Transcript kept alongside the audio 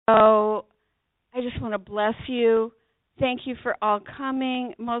I just want to bless you. Thank you for all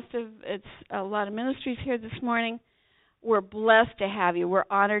coming. It's a lot of ministries here this morning. We're blessed to have you. We're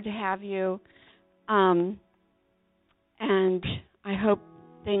honored to have you. And I hope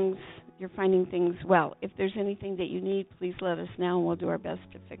you're finding things well. If there's anything that you need, please let us know, and we'll do our best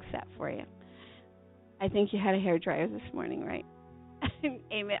to fix that for you. I think you had a hairdryer this morning, right?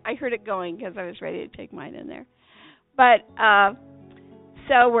 Amen. I heard it going because I was ready to take mine in there. But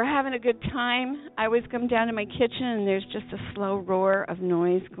so we're having a good time. I always come down to my kitchen, and there's just a slow roar of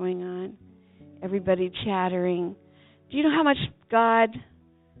noise going on. Everybody chattering. Do you know how much God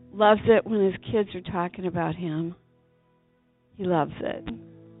loves it when his kids are talking about him? He loves it. And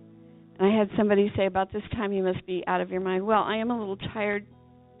I had somebody say, about this time you must be out of your mind. Well, I am a little tired,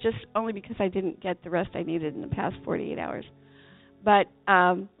 just only because I didn't get the rest I needed in the past 48 hours. But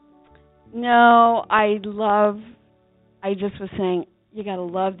no, I just was saying, you got to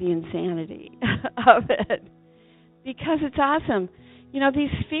love the insanity of it, because it's awesome. You know, these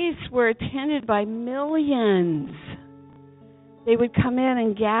feasts were attended by millions. They would come in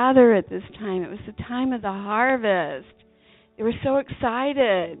and gather at this time. It was the time of the harvest. They were so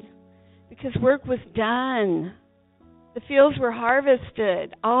excited because work was done. The fields were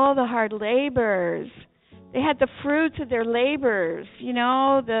harvested, all the hard labors. They had the fruits of their labors. You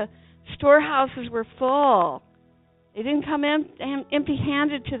know, the storehouses were full. They didn't come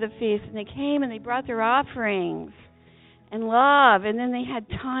empty-handed to the feast, and they came and they brought their offerings and love, and then they had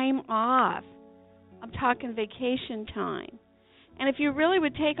time off. I'm talking vacation time. And if you really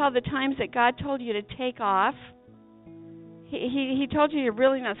would take all the times that God told you to take off, He told you you're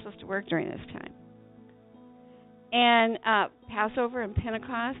really not supposed to work during this time. And Passover and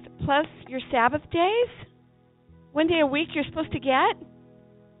Pentecost, plus your Sabbath days, one day a week you're supposed to get.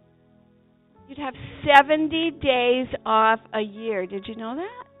 You'd have 70 days off a year. Did you know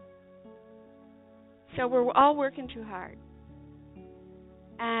that? So we're all working too hard.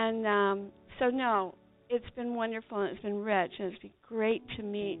 And so, no, it's been wonderful and it's been rich. And it's been great to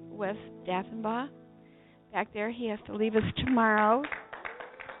meet Wes Daffenbaugh back there. He has to leave us tomorrow.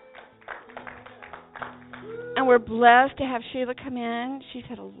 And we're blessed to have Sheila come in. She's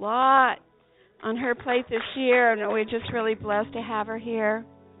had a lot on her plate this year, and we're just really blessed to have her here.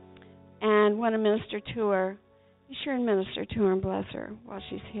 And want to minister to her. Be sure and minister to her and bless her while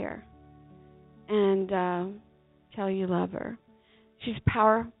she's here. And tell her you love her. She's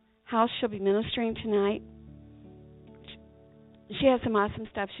Powerhouse. She'll be ministering tonight. She has some awesome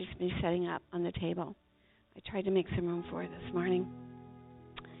stuff she's been setting up on the table. I tried to make some room for her this morning.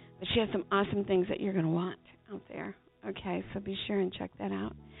 But she has some awesome things that you're going to want out there. Okay, so be sure and check that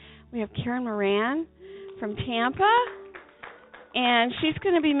out. We have Karen Moran from Tampa. And she's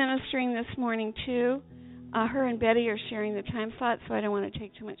going to be ministering this morning, too. Her and Betty are sharing the time slot, so I don't want to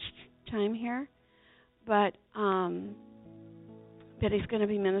take too much time here. But Betty's going to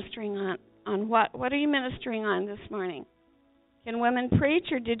be ministering on what? What are you ministering on this morning? Can women preach,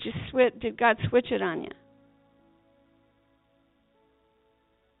 or did God switch it on you?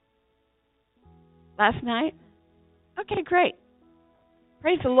 Last night? Okay, great.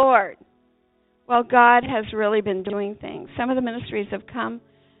 Praise the Lord. Well, God has really been doing things. Some of the ministries have come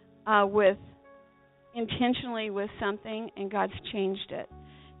intentionally with something, and God's changed it.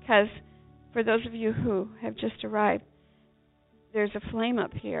 Because for those of you who have just arrived, there's a flame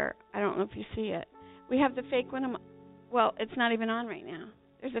up here. I don't know if you see it. We have the fake one. Well, it's not even on right now.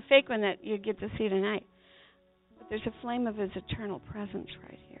 There's a fake one that you get to see tonight. But there's a flame of his eternal presence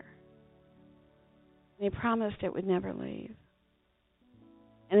right here. And he promised it would never leave.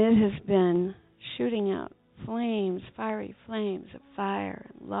 And it has been shooting out flames, fiery flames of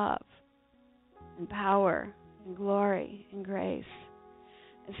fire and love and power and glory and grace.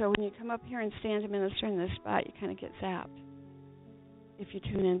 And so when you come up here and stand to minister in this spot, you kind of get zapped if you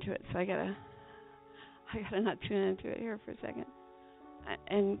tune into it. So I gotta not tune into it here for a second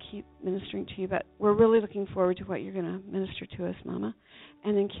and keep ministering to you. But we're really looking forward to what you're going to minister to us, Mama.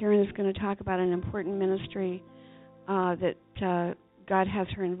 And then Karen is going to talk about an important ministry that God has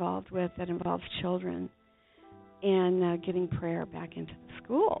her involved with that involves children and getting prayer back into the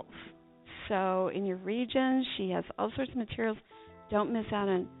schools. So in your region, she has all sorts of materials. Don't miss out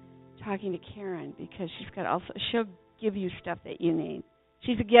on talking to Karen, because she'll give you stuff that you need.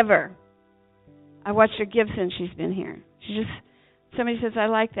 She's a giver. I watched her give since she's been here. Somebody says, I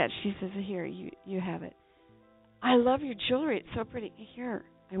like that. She says, here, you have it. I love your jewelry. It's so pretty. Here,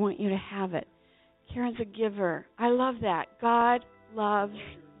 I want you to have it. Karen's a giver. I love that. God loves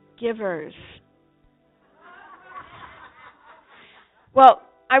givers. Well,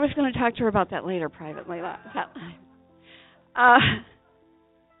 I was going to talk to her about that later privately.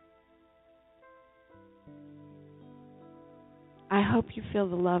 hope you feel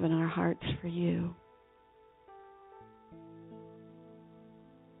the love in our hearts for you.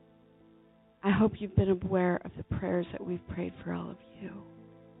 I hope you've been aware of the prayers that we've prayed for all of you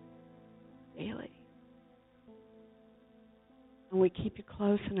daily. And we keep you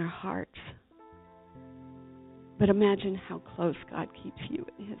close in our hearts. But imagine how close God keeps you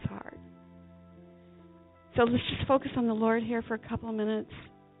in his heart. So let's just focus on the Lord here for a couple of minutes.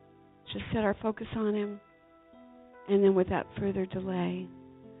 Just set our focus on him. And then without further delay,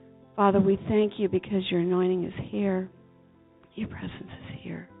 Father, we thank you because your anointing is here. Your presence is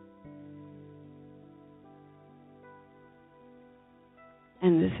here.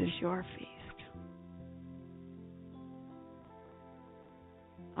 And this is your feast.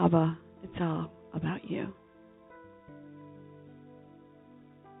 Abba, it's all about you.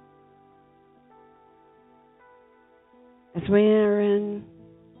 As we enter in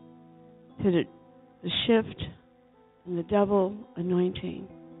to the shift and the double anointing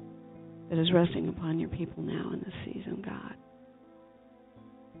that is resting upon your people now in this season, God,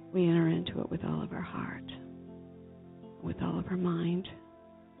 we enter into it with all of our heart, with all of our mind,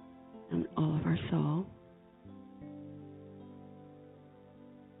 and all of our soul.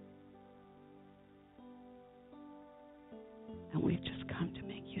 And we've just come to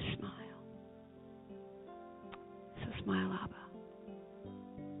make you smile. So smile, Abba.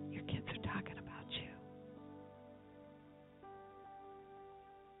 Your kids are talking about you.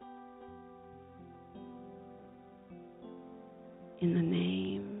 In the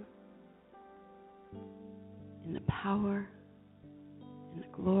name, in the power, in the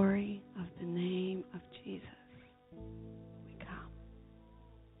glory of the name of Jesus, we come.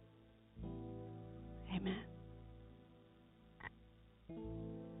 Amen.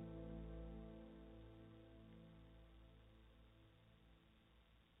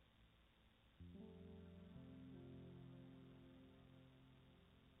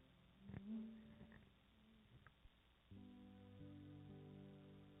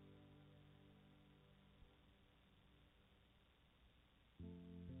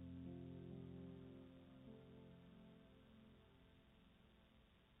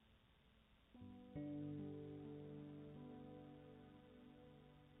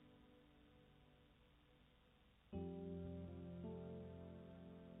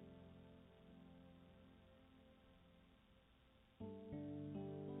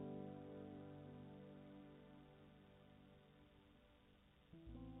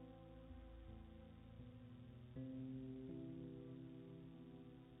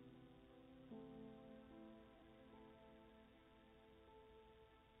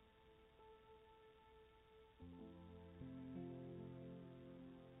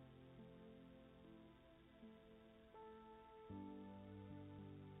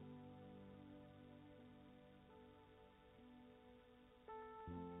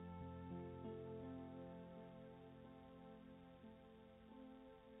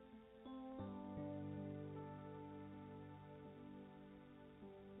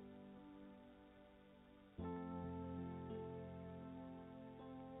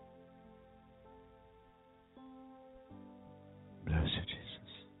 Bless you,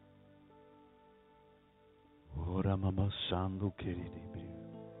 Jesus. Ora mama sandu kiridi.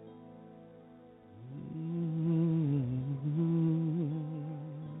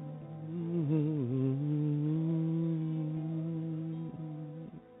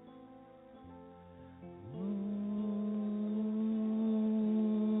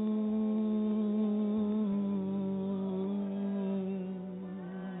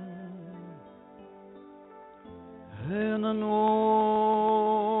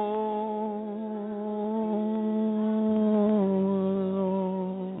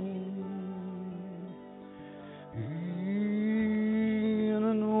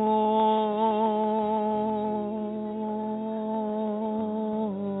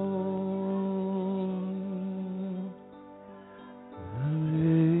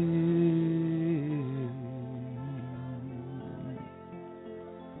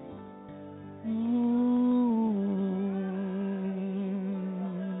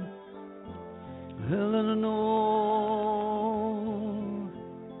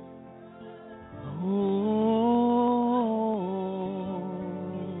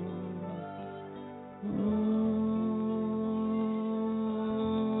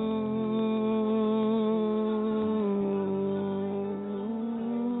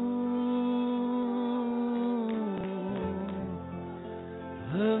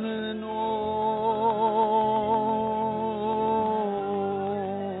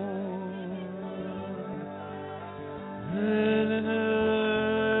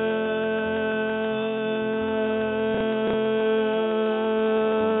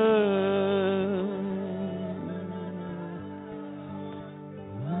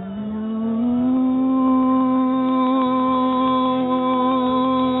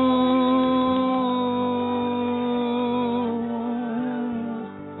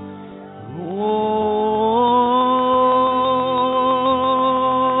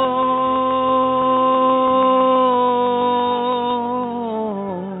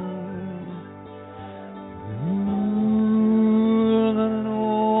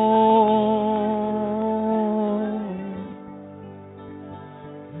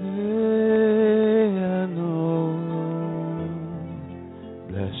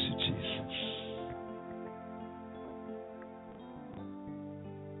 Bless you, Jesus.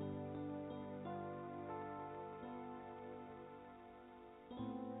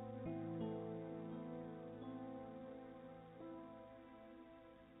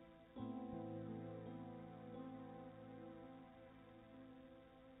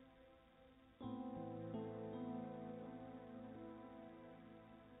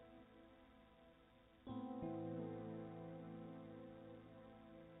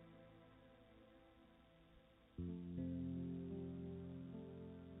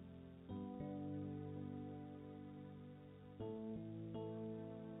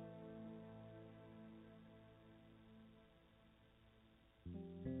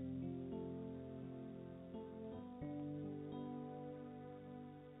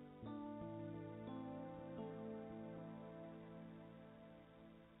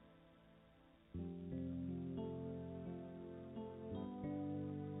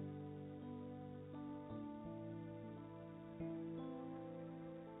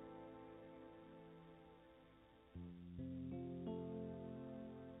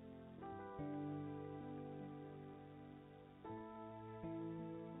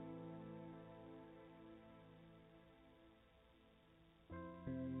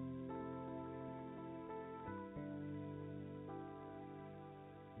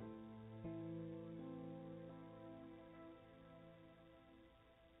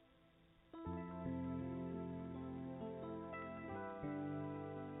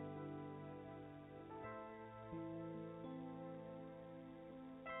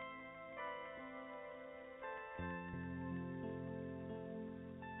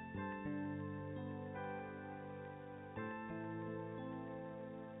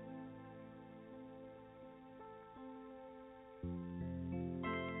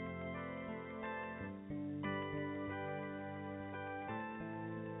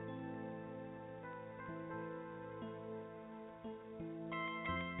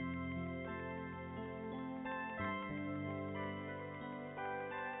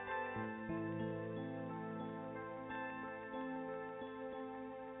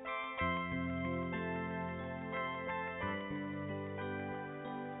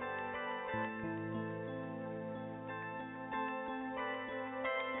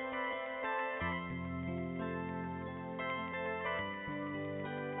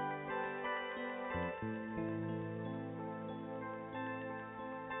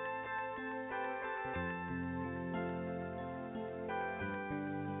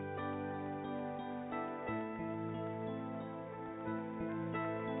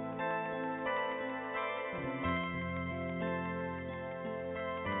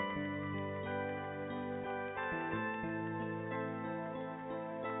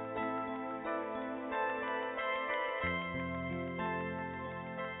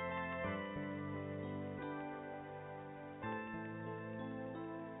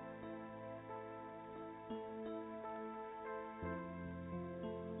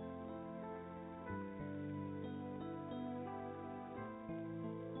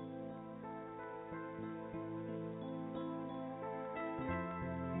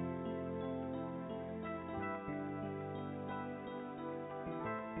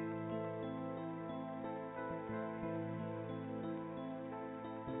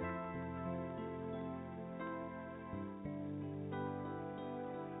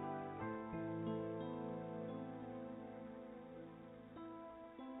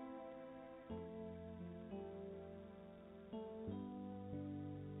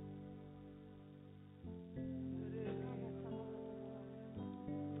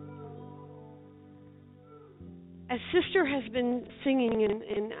 As Sister has been singing,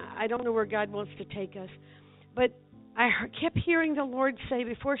 and I don't know where God wants to take us, but I kept hearing the Lord say,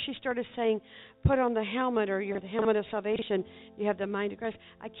 before she started saying, put on the helmet, or you're the helmet of salvation, you have the mind of Christ,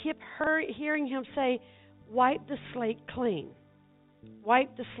 I kept hearing Him say, wipe the slate clean.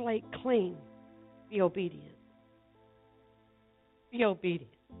 Wipe the slate clean. Be obedient. Be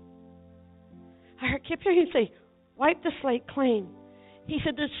obedient. I kept hearing Him say, wipe the slate clean. He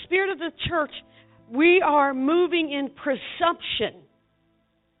said, the spirit of the church, we are moving in presumption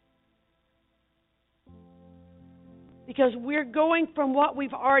because we're going from what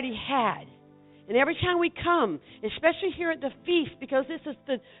we've already had. And every time we come, especially here at the feast, because this is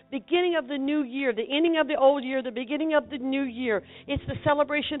the beginning of the new year, the ending of the old year, the beginning of the new year, it's the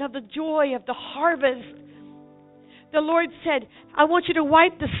celebration of the joy of the harvest. The Lord said, I want you to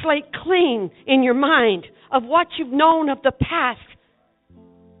wipe the slate clean in your mind of what you've known of the past,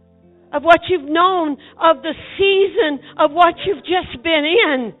 of what you've known of the season of what you've just been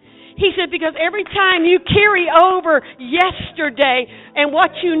in. He said, because every time you carry over yesterday and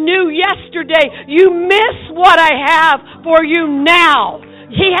what you knew yesterday, you miss what I have for you now.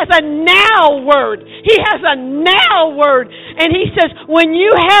 He has a now word. He has a now word. And he says, when you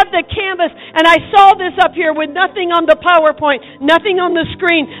have the canvas, and I saw this up here with nothing on the PowerPoint, nothing on the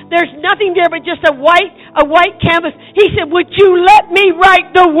screen, there's nothing there but just a white canvas. He said, would you let me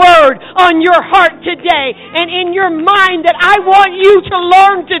write the word on your heart today and in your mind that I want you to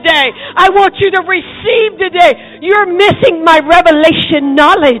learn today? I want you to receive today. You're missing my revelation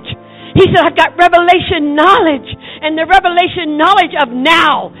knowledge. He said, I've got revelation knowledge. And the revelation knowledge of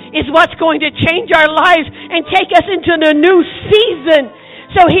now is what's going to change our lives and take us into a new season.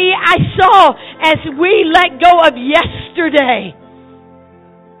 So I saw as we let go of yesterday,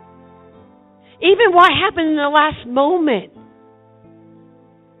 even what happened in the last moment,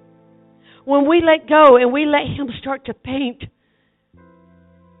 when we let go and we let Him start to paint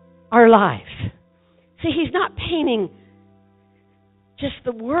our lives. See, He's not painting just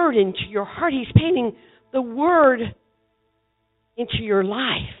the Word into your heart. He's painting the Word into your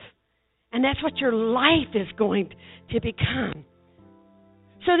life. And that's what your life is going to become.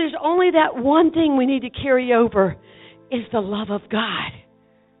 So there's only that one thing we need to carry over is the love of God.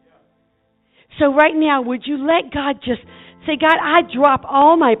 So right now, would you let God just say, God, I drop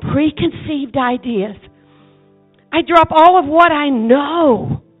all my preconceived ideas. I drop all of what I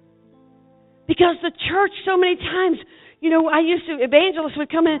know. Because the church so many times, evangelists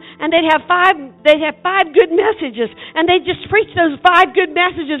would come in and they'd have five good messages, and they'd just preach those 5 good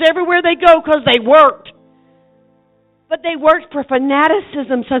messages everywhere they go because they worked. But they worked for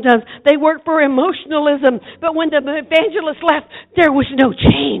fanaticism sometimes. They worked for emotionalism. But when the evangelist left, there was no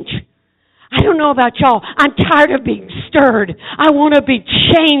change. I don't know about y'all. I'm tired of being stirred. I want to be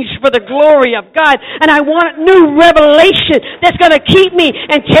changed for the glory of God. And I want new revelation that's going to keep me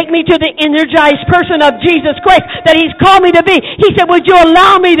and take me to the energized person of Jesus Christ that He's called me to be. He said, would you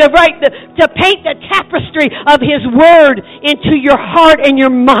allow me to to paint the tapestry of His Word into your heart and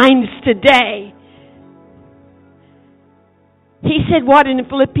your minds today? He said what in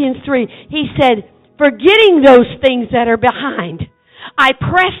Philippians 3? He said, forgetting those things that are behind, I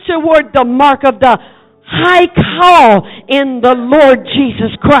press toward the mark of the high call in the Lord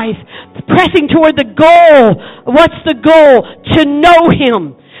Jesus Christ. Pressing toward the goal. What's the goal? To know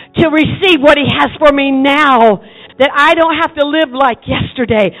Him. To receive what He has for me now. That I don't have to live like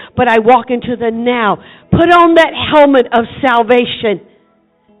yesterday, but I walk into the now. Put on that helmet of salvation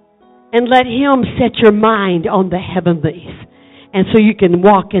and let Him set your mind on the heavenlies. And so you can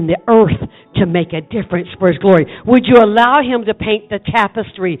walk in the earth to make a difference for His glory. Would you allow Him to paint the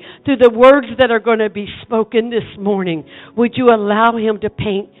tapestry through the words that are going to be spoken this morning? Would you allow Him to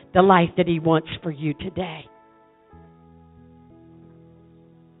paint the life that He wants for you today?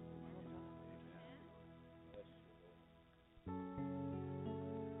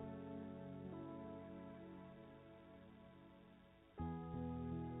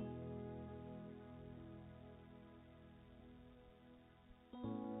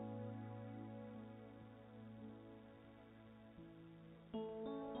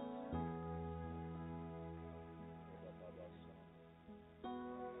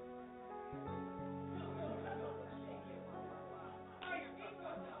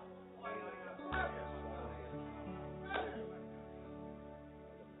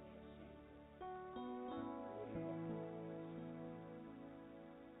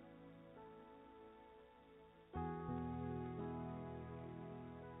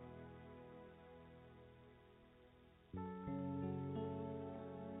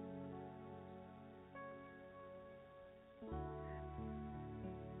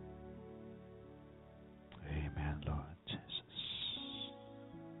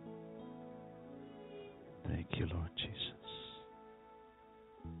 Thank you, Lord Jesus.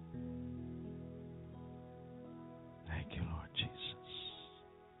 Thank you, Lord Jesus.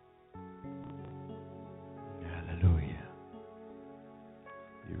 Hallelujah.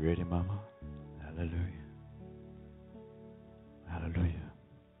 You ready, Mama? Hallelujah. Hallelujah.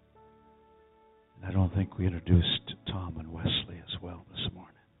 And I don't think we introduced Tom and Wesley as well this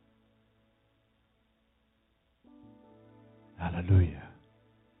morning. Hallelujah.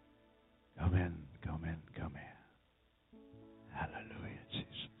 Come in, come in, come in. Hallelujah, Jesus.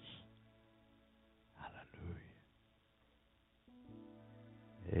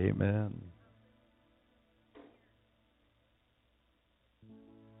 Hallelujah. Amen.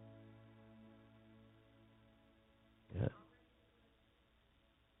 Yeah.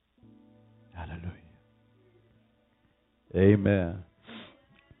 Hallelujah. Amen.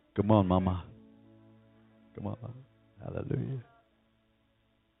 Come on, Mama. Come on, Mama. Hallelujah.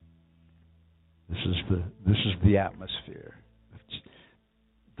 This is the atmosphere. It's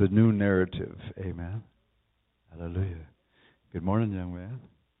the new narrative. Amen. Hallelujah. Good morning, young man.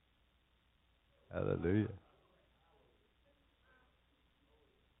 Hallelujah.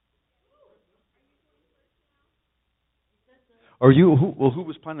 Are you who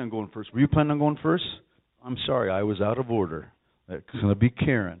was planning on going first? Were you planning on going first? I'm sorry, I was out of order. It's going to be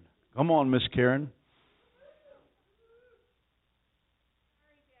Karen. Come on, Miss Karen.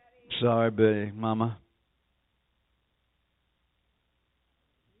 Sorry, baby, Mama.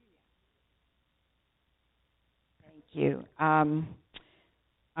 Thank you.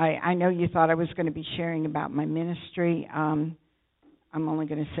 I know you thought I was going to be sharing about my ministry. I'm only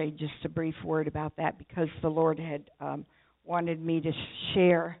going to say just a brief word about that because the Lord had wanted me to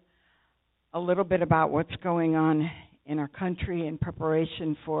share a little bit about what's going on in our country in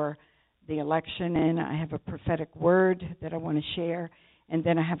preparation for the election, and I have a prophetic word that I want to share, and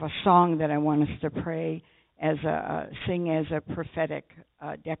then I have a song that I want us to pray sing as a prophetic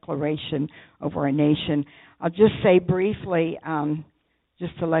declaration over our nation. I'll just say briefly,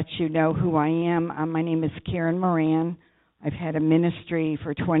 just to let you know who I am. My name is Karen Moran. I've had a ministry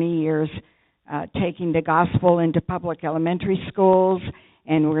for 20 years, taking the gospel into public elementary schools,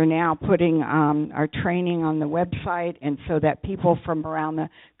 and we're now putting our training on the website, and so that people from around the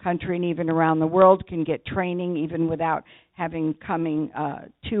country and even around the world can get training even without having coming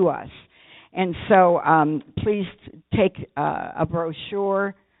to us. And so please take a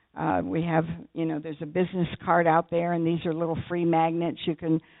brochure. We have, there's a business card out there, and these are little free magnets. You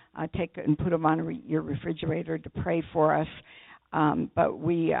can take and put them on your refrigerator to pray for us. But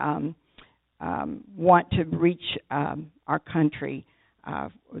we want to reach our country.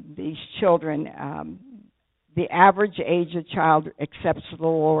 These children, the average age a child accepts the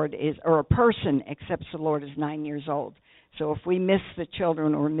Lord or a person accepts the Lord is 9 years old. So if we miss the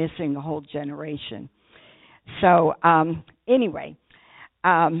children, we're missing a whole generation. So anyway,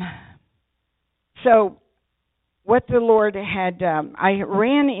 so what the Lord had, I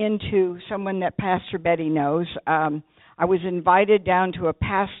ran into someone that Pastor Betty knows. I was invited down to a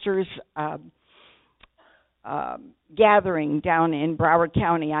pastor's gathering down in Broward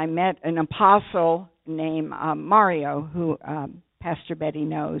County. I met an apostle named Mario, who Pastor Betty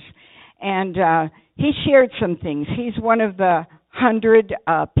knows. And he shared some things. He's one of the 100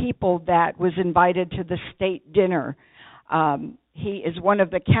 people that was invited to the state dinner. He is one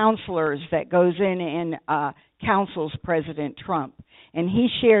of the counselors that goes in and counsels President Trump. And he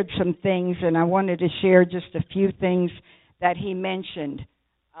shared some things, and I wanted to share just a few things that he mentioned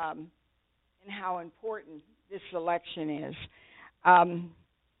and how important this election is.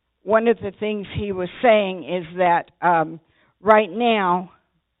 One of the things he was saying is that right now,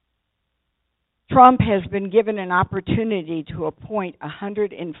 Trump has been given an opportunity to appoint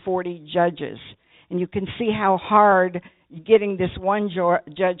 140 judges. And you can see how hard getting this one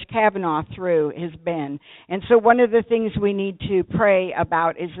Judge Kavanaugh through has been. And so one of the things we need to pray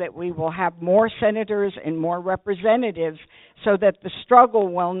about is that we will have more senators and more representatives so that the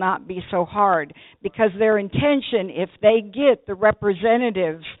struggle will not be so hard. Because their intention, if they get the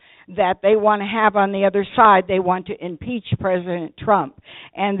representatives that they want to have on the other side, they want to impeach President Trump.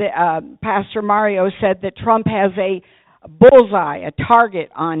 And Pastor Mario said that Trump has a bullseye, a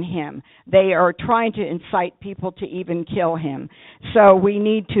target on him. They are trying to incite people to even kill him. So we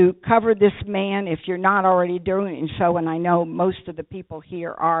need to cover this man if you're not already doing so, and I know most of the people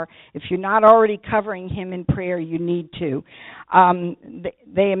here are. If you're not already covering him in prayer, you need to.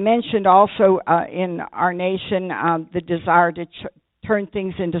 They mentioned also in our nation the desire to turn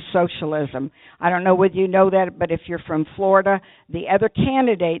things into socialism. I don't know whether you know that, but if you're from Florida, the other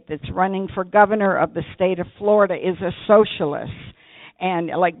candidate that's running for governor of the state of Florida is a socialist, and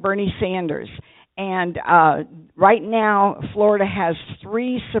like Bernie Sanders. And right now, Florida has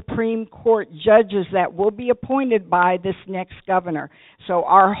 3 Supreme Court judges that will be appointed by this next governor. So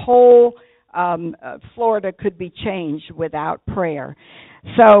our whole Florida could be changed without prayer.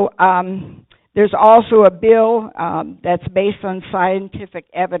 So there's also a bill that's based on scientific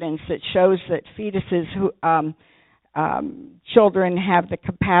evidence that shows that fetuses, children have the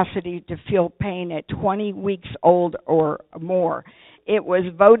capacity to feel pain at 20 weeks old or more. It was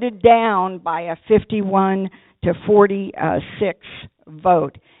voted down by a 51 to 46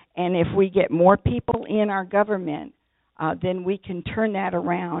 vote. And if we get more people in our government, then we can turn that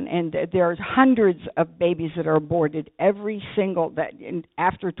around. And there's hundreds of babies that are aborted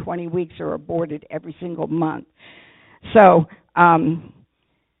after 20 weeks are aborted every single month. So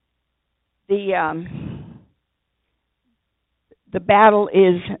The battle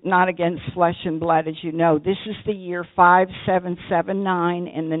is not against flesh and blood, as you know. This is the year 5779,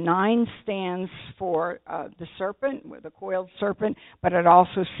 and the 9 stands for the serpent, the coiled serpent, but it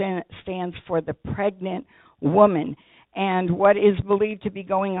also stands for the pregnant woman. And what is believed to be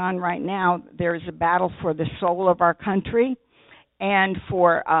going on right now, there is a battle for the soul of our country and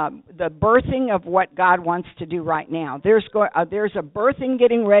for the birthing of what God wants to do right now. There's a birthing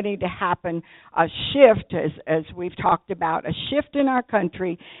getting ready to happen, a shift, as we've talked about, a shift in our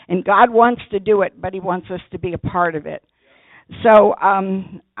country, and God wants to do it, but He wants us to be a part of it. So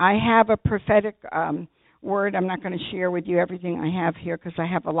I have a prophetic word. I'm not going to share with you everything I have here because I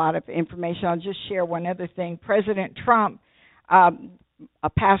have a lot of information. I'll just share one other thing. President Trump,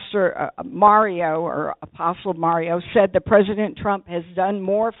 Pastor Mario, or Apostle Mario, said that President Trump has done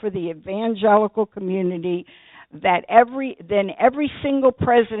more for the evangelical community than every single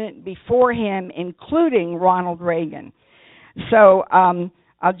president before him, including Ronald Reagan. So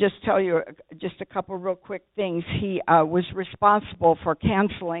I'll just tell you just a couple real quick things. He was responsible for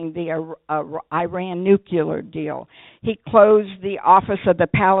canceling the Iran nuclear deal. He closed the office of the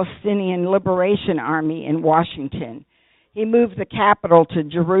Palestinian Liberation Army in Washington. He moved the capital to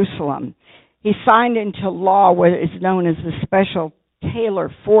Jerusalem. He signed into law what is known as the Special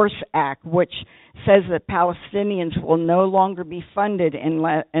Taylor Force Act, which says that Palestinians will no longer be funded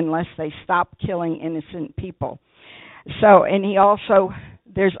unless they stop killing innocent people. So, and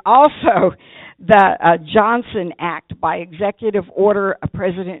there's also the Johnson Act by executive order.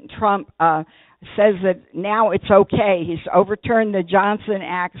 President Trump says that now it's okay. He's overturned the Johnson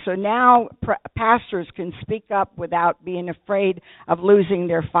Act, so now pastors can speak up without being afraid of losing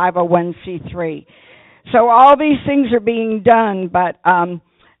their 501c3. So all these things are being done, but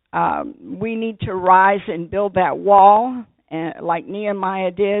we need to rise and build that wall, like Nehemiah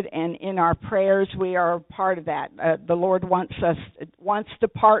did, and in our prayers we are a part of that. The Lord wants to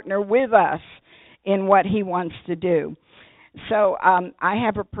partner with us in what He wants to do. So I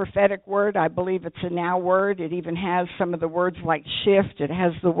have a prophetic word. I believe it's a now word. It even has some of the words like shift. It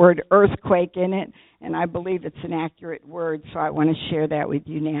has the word earthquake in it, and I believe it's an accurate word, so I want to share that with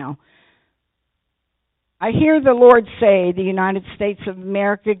you now. I hear the Lord say, the United States of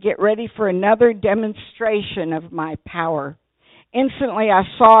America, get ready for another demonstration of my power. Instantly, I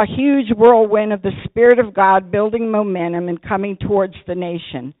saw a huge whirlwind of the Spirit of God building momentum and coming towards the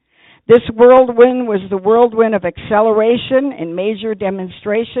nation. This whirlwind was the whirlwind of acceleration and major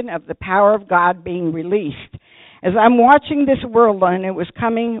demonstration of the power of God being released. As I'm watching this whirlwind, it was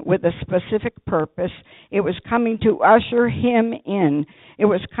coming with a specific purpose. It was coming to usher Him in. It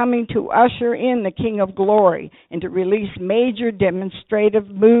was coming to usher in the King of Glory and to release major demonstrative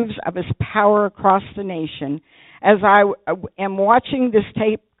moves of His power across the nation. As I am watching this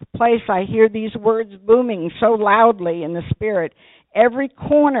take place, I hear these words booming so loudly in the Spirit. Every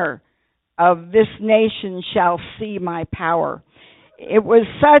corner of this nation shall see my power. It was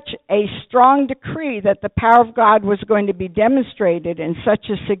such a strong decree that the power of God was going to be demonstrated in such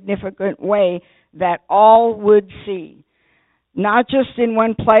a significant way that all would see. Not just in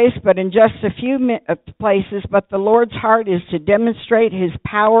one place, but in just a few places, but the Lord's heart is to demonstrate His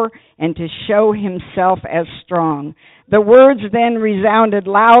power and to show Himself as strong. The words then resounded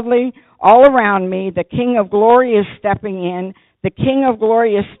loudly all around me. The King of Glory is stepping in. The King of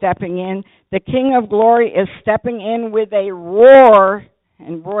Glory is stepping in. The King of Glory is stepping in with a roar.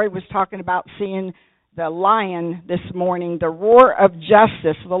 And Roy was talking about seeing the lion this morning, the roar of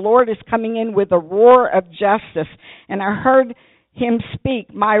justice. The Lord is coming in with a roar of justice. And I heard Him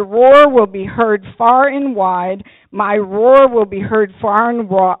speak, my roar will be heard far and wide. My roar will be heard far and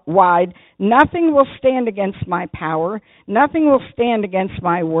wide. Nothing will stand against my power. Nothing will stand against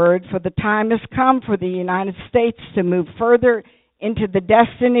my word, for the time has come for the United States to move further into the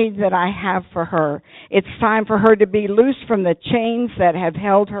destiny that I have for her. It's time for her to be loosed from the chains that have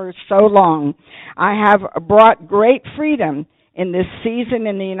held her so long. I have brought great freedom in this season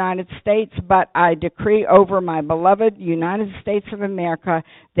in the United States, but I decree over my beloved United States of America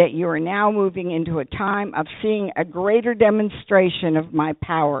that you are now moving into a time of seeing a greater demonstration of my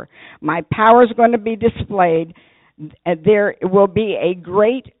power. My power is going to be displayed. There will be a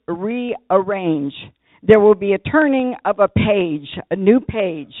great rearrange. There will be a turning of a page, a new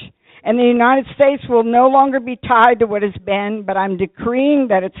page. And the United States will no longer be tied to what has been, but I'm decreeing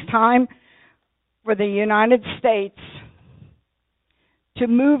that it's time for the United States to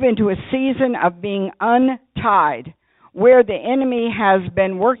move into a season of being untied, where the enemy has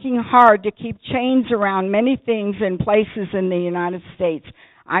been working hard to keep chains around many things and places in the United States.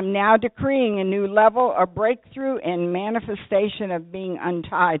 I'm now decreeing a new level of breakthrough and manifestation of being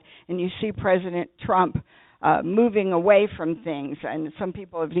untied. And you see President Trump moving away from things. And some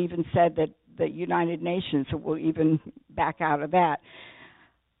people have even said that the United Nations will even back out of that.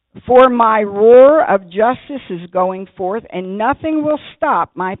 For my roar of justice is going forth, and nothing will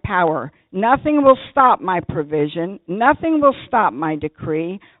stop my power. Nothing will stop my provision. Nothing will stop my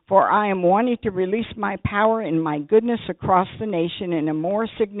decree, for I am wanting to release my power and my goodness across the nation in a more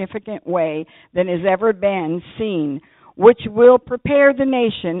significant way than has ever been seen, which will prepare the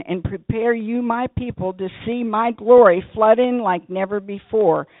nation and prepare you, my people, to see my glory flood in like never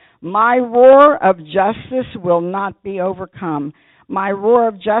before. My roar of justice will not be overcome. My roar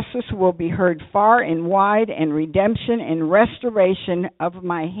of justice will be heard far and wide, and redemption and restoration of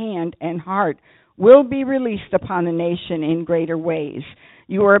my hand and heart will be released upon the nation in greater ways.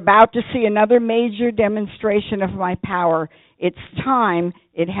 You are about to see another major demonstration of my power. It's time.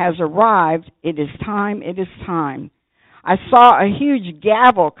 It has arrived. It is time. It is time. I saw a huge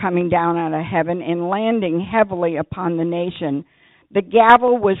gavel coming down out of heaven and landing heavily upon the nation. The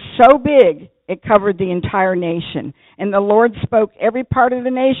gavel was so big, it covered the entire nation. And the Lord spoke, every part of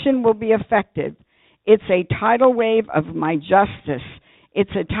the nation will be affected. It's a tidal wave of my justice.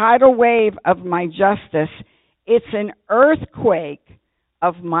 It's a tidal wave of my justice. It's an earthquake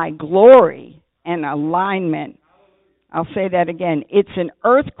of my glory and alignment. I'll say that again. It's an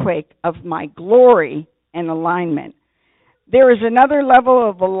earthquake of my glory and alignment. There is another level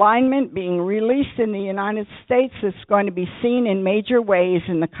of alignment being released in the United States that's going to be seen in major ways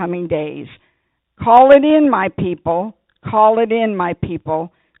in the coming days. Call it in, my people. Call it in, my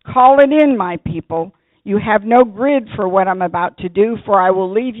people. Call it in, my people. You have no grid for what I'm about to do, for I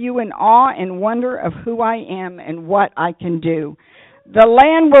will leave you in awe and wonder of who I am and what I can do. The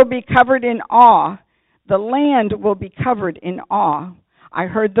land will be covered in awe. The land will be covered in awe. I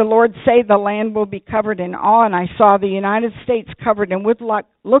heard the Lord say the land will be covered in awe, and I saw the United States covered in what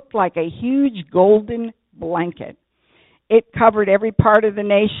looked like a huge golden blanket. It covered every part of the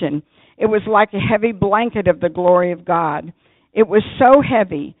nation. It was like a heavy blanket of the glory of God. It was so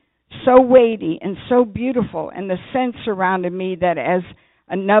heavy, so weighty, and so beautiful, and the sense surrounded me that as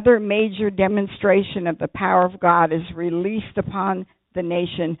another major demonstration of the power of God is released upon the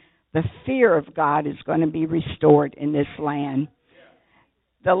nation, the fear of God is going to be restored in this land.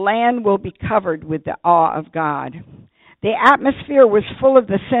 The land will be covered with the awe of God. The atmosphere was full of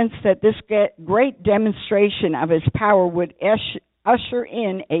the sense that this great demonstration of His power would usher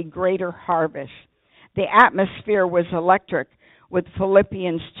in a greater harvest. The atmosphere was electric with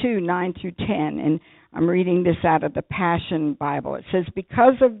Philippians 2:9-10, and I'm reading this out of the Passion Bible. It says,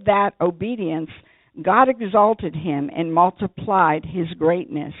 because of that obedience, God exalted Him and multiplied His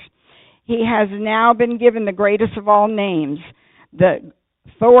greatness. He has now been given the greatest of all names. The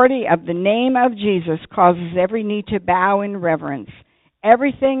authority of the name of Jesus causes every knee to bow in reverence.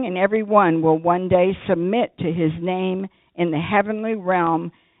 Everything and everyone will one day submit to His name in the heavenly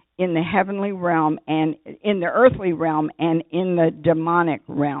realm, and in the earthly realm, and in the demonic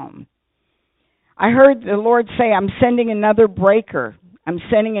realm. I heard the Lord say, I'm sending another breaker. I'm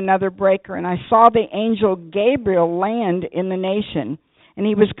sending another breaker. And I saw the angel Gabriel land in the nation, and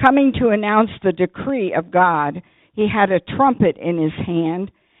he was coming to announce the decree of God. He had a trumpet in his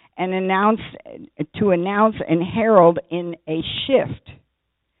hand and announce and herald in a shift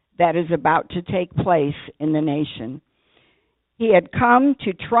that is about to take place in the nation. He had come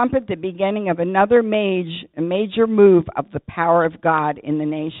to trumpet the beginning of another major move of the power of God in the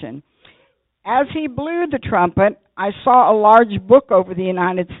nation. As he blew the trumpet, I saw a large book over the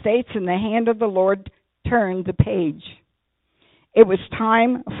United States, and the hand of the Lord turned the page. It was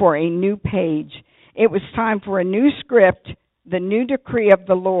time for a new page. It was time for a new script, the new decree of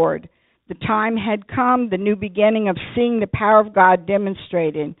the Lord. The time had come, the new beginning of seeing the power of God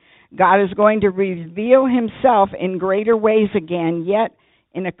demonstrated. God is going to reveal Himself in greater ways again, yet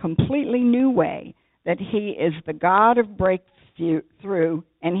in a completely new way, that He is the God of breakthrough,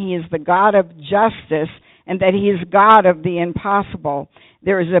 and He is the God of justice, and that He is God of the impossible.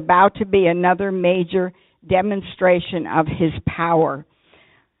 There is about to be another major demonstration of His power.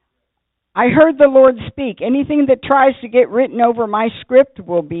 I heard the Lord speak. Anything that tries to get written over my script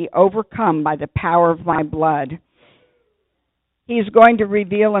will be overcome by the power of my blood. He's going to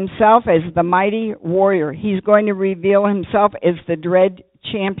reveal Himself as the mighty warrior. He's going to reveal Himself as the dread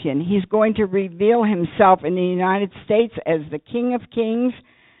champion. He's going to reveal Himself in the United States as the King of Kings.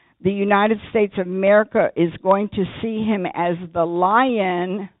 The United States of America is going to see Him as the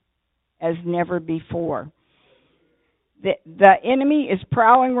Lion as never before. The enemy is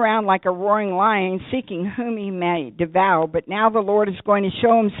prowling around like a roaring lion, seeking whom he may devour. But now the Lord is going to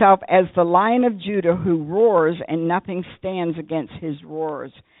show himself as the Lion of Judah who roars, and nothing stands against his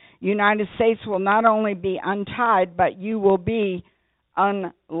roars. United States will not only be untied, but you will be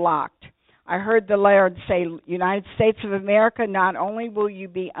unlocked. I heard the Lord say, United States of America, not only will you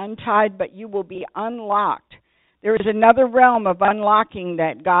be untied, but you will be unlocked. There is another realm of unlocking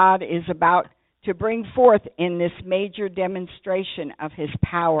that God is about to bring forth in this major demonstration of his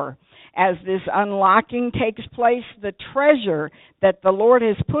power. As this unlocking takes place, the treasure that the Lord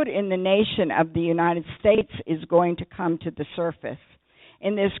has put in the nation of the United States is going to come to the surface.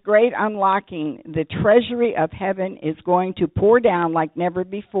 In this great unlocking, the treasury of heaven is going to pour down like never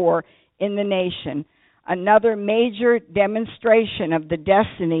before in the nation. Another major demonstration of the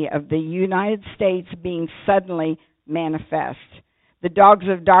destiny of the United States being suddenly manifest. The dogs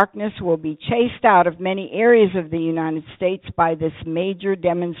of darkness will be chased out of many areas of the United States by this major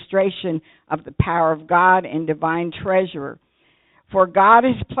demonstration of the power of God and divine treasure. For God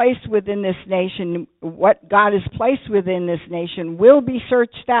has placed within this nation, what God has placed within this nation will be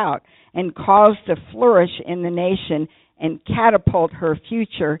searched out and caused to flourish in the nation and catapult her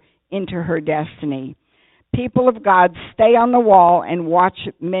future into her destiny. People of God, stay on the wall and watch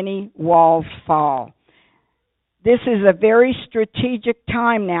many walls fall. This is a very strategic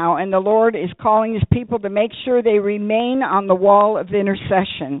time now, and the Lord is calling his people to make sure they remain on the wall of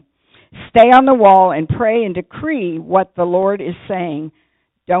intercession. Stay on the wall and pray and decree what the Lord is saying.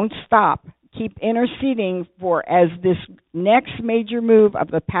 Don't stop. Keep interceding for as this next major move of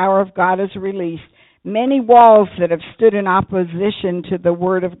the power of God is released. Many walls that have stood in opposition to the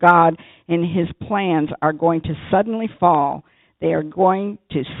Word of God and his plans are going to suddenly fall. They are going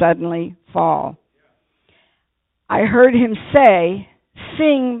to suddenly fall. I heard him say,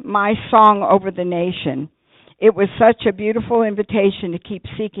 "Sing my song over the nation." It was such a beautiful invitation to keep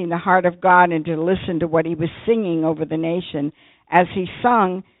seeking the heart of God and to listen to what he was singing over the nation. As his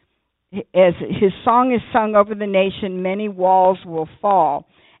song is sung over the nation, many walls will fall.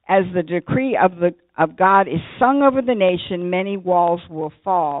 As the decree of God is sung over the nation, many walls will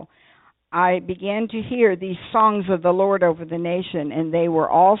fall. I began to hear these songs of the Lord over the nation, and they were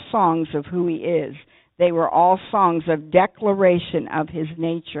all songs of who he is. They were all songs of declaration of his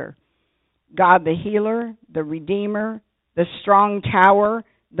nature. God the healer, the redeemer, the strong tower,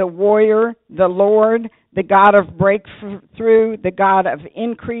 the warrior, the Lord, the God of breakthrough, the God of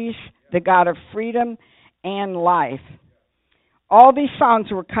increase, the God of freedom and life. All these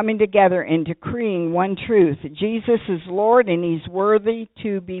songs were coming together and decreeing one truth. Jesus is Lord and he's worthy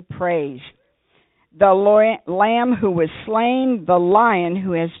to be praised. The Lamb who was slain, the Lion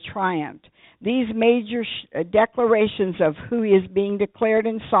who has triumphed. These major declarations of who is being declared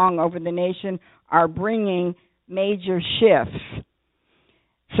in song over the nation are bringing major shifts.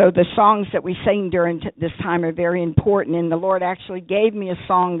 So the songs that we sing during this time are very important. And the Lord actually gave me a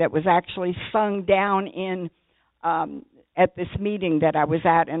song that was actually sung down in at this meeting that I was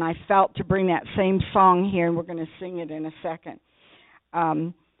at. And I felt to bring that same song here, and we're going to sing it in a second.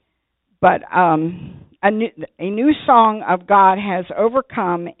 A new song of God has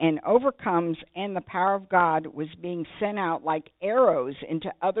overcome and overcomes, and the power of God was being sent out like arrows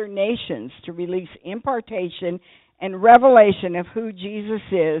into other nations to release impartation and revelation of who Jesus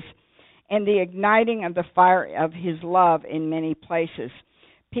is and the igniting of the fire of his love in many places.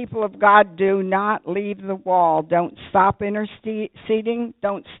 People of God, do not leave the wall. Don't stop interceding.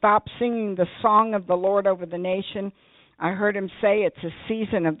 Don't stop singing the song of the Lord over the nation. I heard him say it's a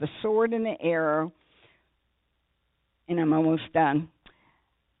season of the sword and the arrow. And I'm almost done.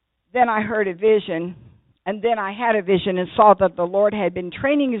 Then I heard a vision, and then I had a vision and saw that the Lord had been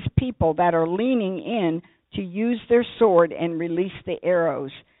training his people that are leaning in to use their sword and release the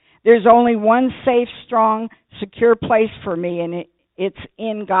arrows. There's only one safe, strong, secure place for me, and it's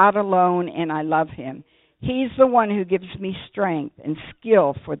in God alone, and I love him. He's the one who gives me strength and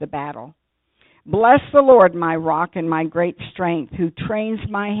skill for the battle. Bless the Lord, my rock and my great strength, who trains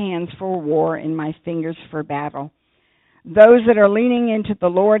my hands for war and my fingers for battle. Those that are leaning into the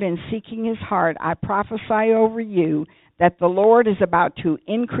Lord and seeking his heart, I prophesy over you that the Lord is about to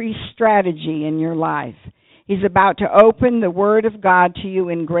increase strategy in your life. He's about to open the word of God to you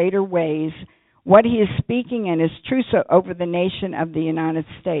in greater ways. What he is speaking and is true over the nation of the United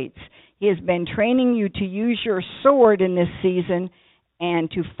States. He has been training you to use your sword in this season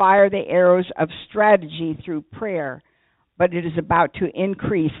and to fire the arrows of strategy through prayer. But it is about to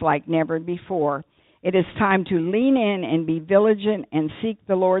increase like never before. It is time to lean in and be vigilant and seek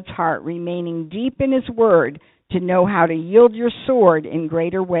the Lord's heart, remaining deep in his word to know how to yield your sword in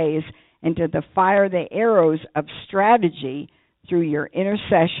greater ways and to fire the arrows of strategy through your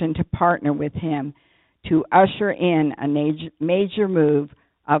intercession to partner with him to usher in a major move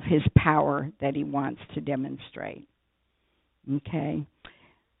of his power that he wants to demonstrate. Okay.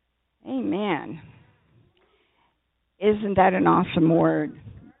 Amen. Isn't that an awesome word?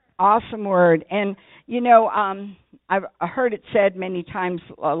 Awesome word. And, I've heard it said many times,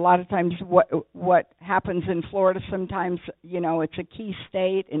 a lot of times what happens in Florida sometimes, it's a key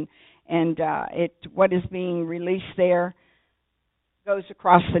state and what is being released there goes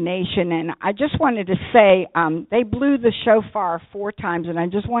across the nation. And I just wanted to say, they blew the shofar 4 times, and I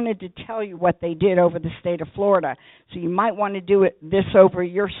just wanted to tell you what they did over the state of Florida. So you might want to do this over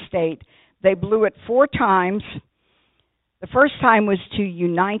your state. They blew it 4 times. The first time was to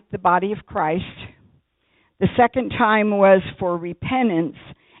unite the body of Christ. The second time was for repentance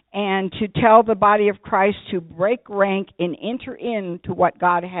and to tell the body of Christ to break rank and enter into what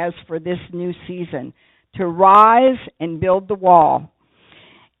God has for this new season, to rise and build the wall,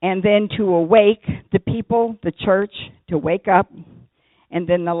 and then to awake the people, the church, to wake up. And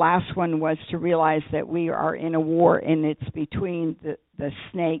then the last one was to realize that we are in a war, and it's between the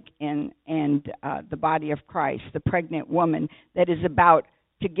snake and the body of Christ, the pregnant woman that is about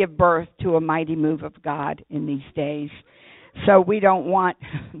to give birth to a mighty move of God in these days. So we don't want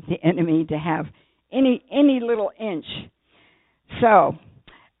the enemy to have any little inch. So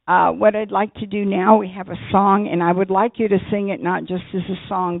what I'd like to do now, we have a song, and I would like you to sing it not just as a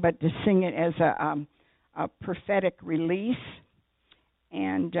song, but to sing it as a prophetic release.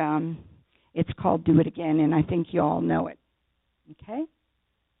 And it's called Do It Again, and I think you all know it. Okay?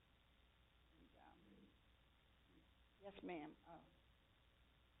 Yes, ma'am.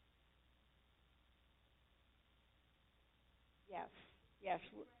 Yes.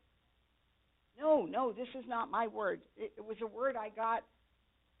 No, this is not my word. It was a word I got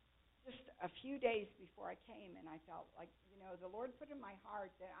just a few days before I came, and I felt like, the Lord put in my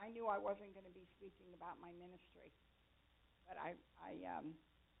heart that I knew I wasn't going to be speaking about my ministry. But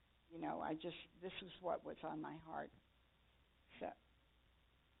this is what was on my heart. So,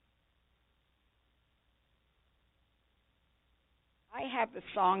 I have the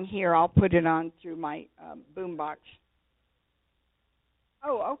song here. I'll put it on through my boombox.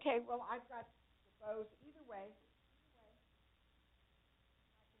 Oh, okay. Well, I've got the bows either way. I'll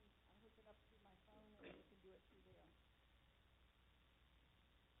hook it up through my phone, or you can do it through there.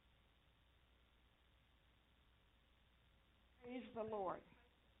 Praise the Lord.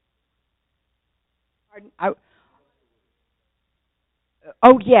 Pardon?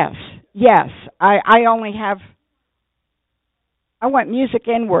 Oh, yes. I only have. I want music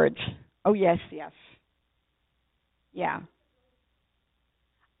and words. Oh, yes. Yeah.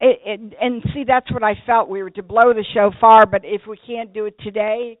 And see, that's what I felt. We were to blow the shofar, but if we can't do it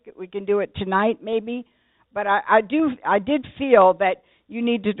today, we can do it tonight, maybe. But I did feel that you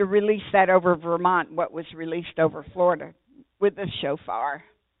needed to release that over Vermont, what was released over Florida with the shofar.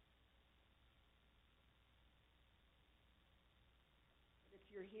 If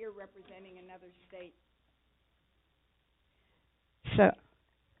you're here representing another state, so.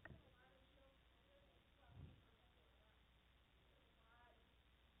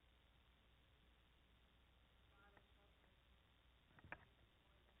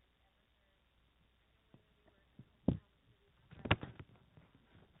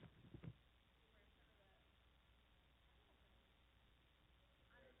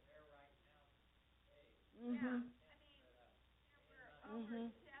 Mhm.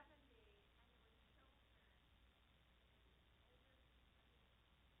 Mhm.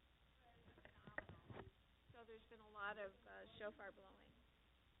 So there's been a lot of shofar blowing.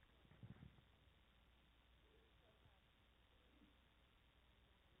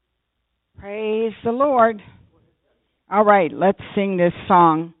 Praise the Lord. All right, let's sing this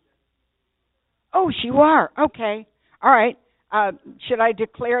song. Oh, you are. Okay. All right. Should I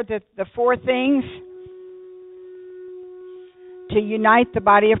declare the 4 things to unite the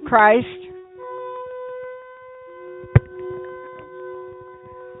body of Christ?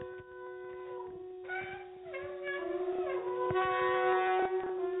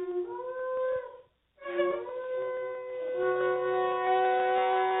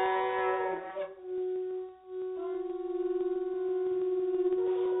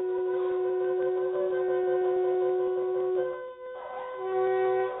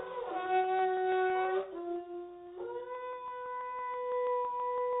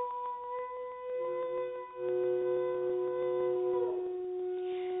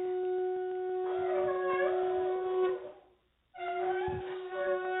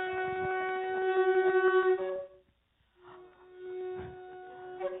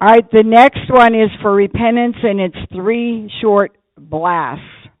 All right, the next one is for repentance, and it's 3 short blasts.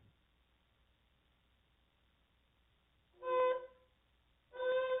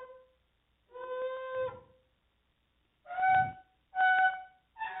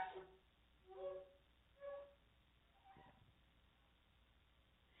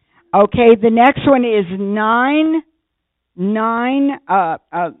 Okay, the next one is 9.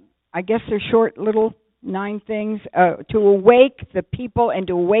 I guess they're short little 9 things to awake the people and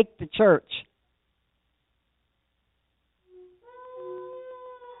to awake the church.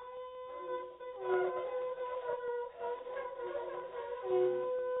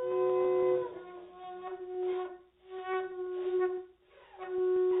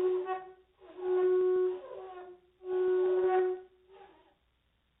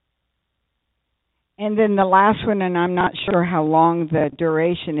 And then the last one, and I'm not sure how long the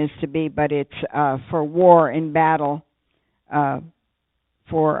duration is to be, but it's for war and battle against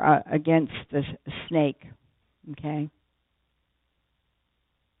the snake. Okay.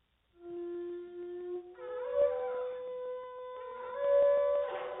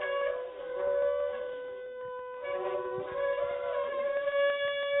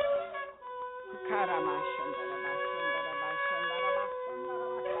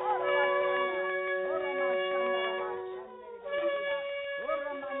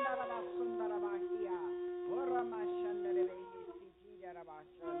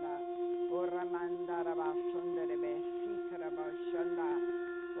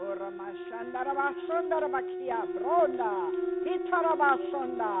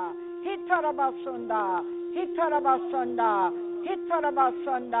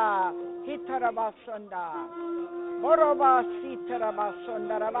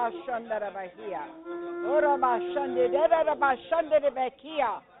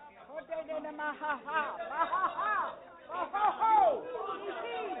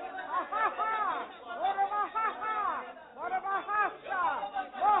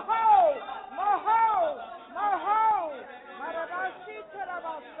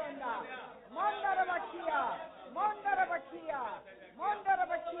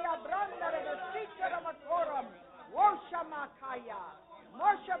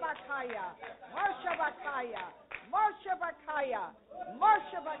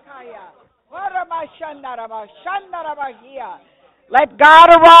 Let God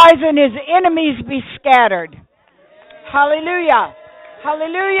arise and his enemies be scattered. Hallelujah.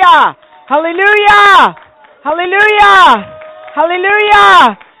 Hallelujah. Hallelujah. Hallelujah.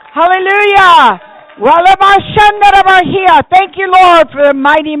 Hallelujah. Hallelujah. Thank you, Lord, for a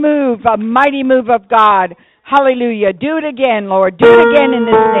mighty move of God. Hallelujah. Do it again, Lord. Do it again in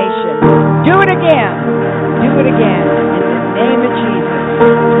this nation. Do it again. Do it again. In the name of Jesus.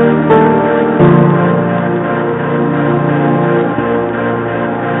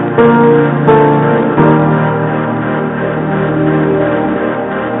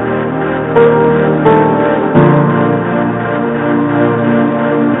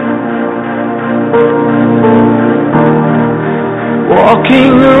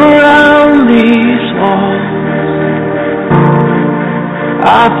 Walking around these walls, I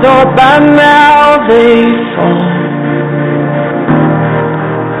thought by now they'd fall,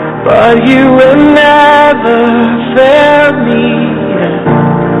 but you will never fail me yet.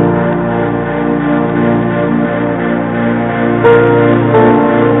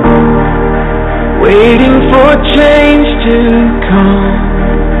 Waiting for change to come,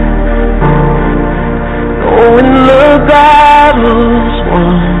 knowing the battle's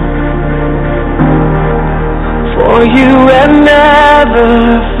won, for you have never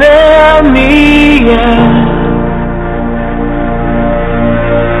failed me yet.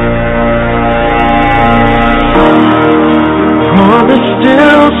 Promise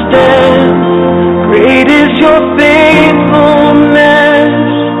still stands, great is your faithfulness,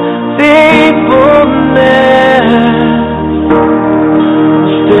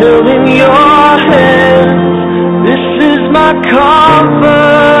 still in your hands. This is my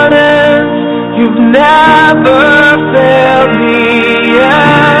confidence, you've never failed me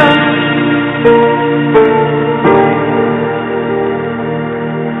yet.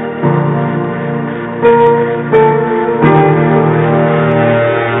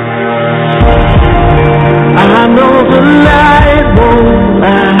 I know the night won't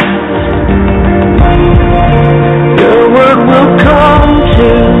last, your word will come to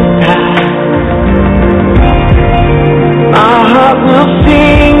pass. My heart will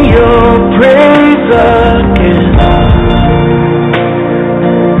sing your praise again.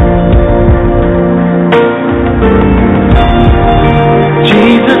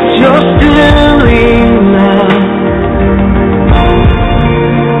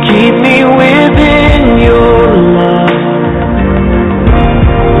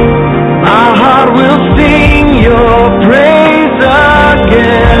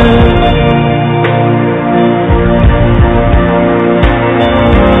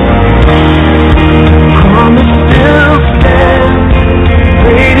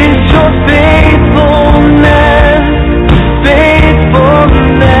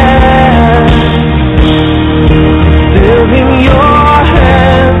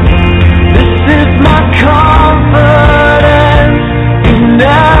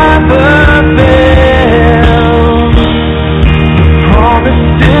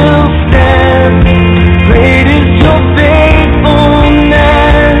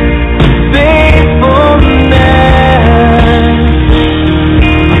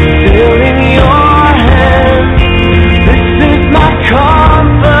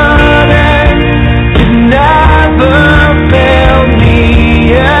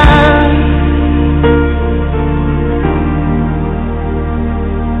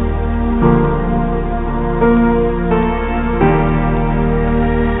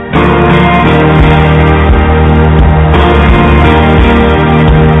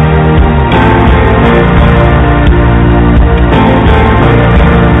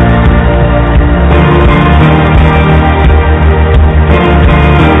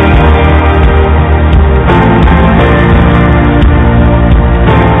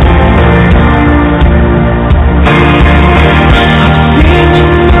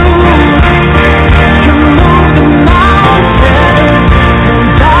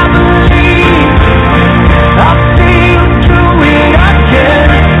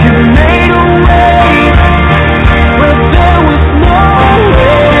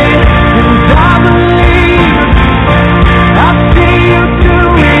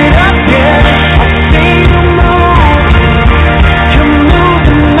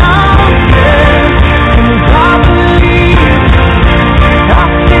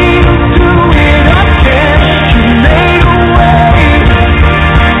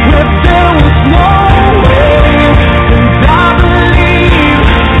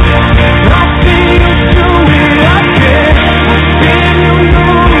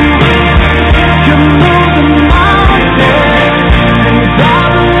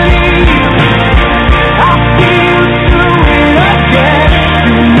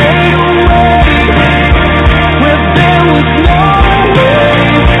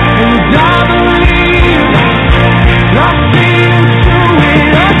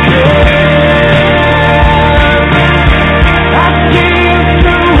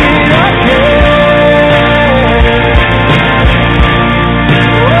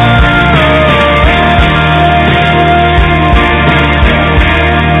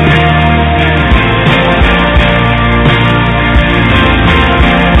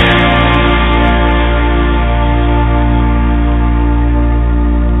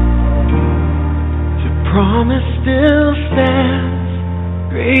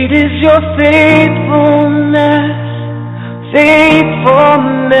 your faithfulness,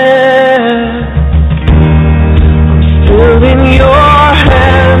 faithfulness. I'm still in your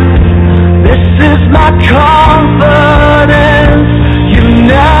hands. This is my confidence. You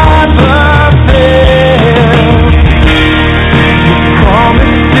never fail. Your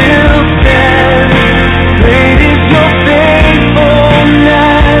promise still stands. Great is your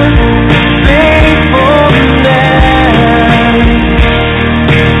faithfulness, faithfulness.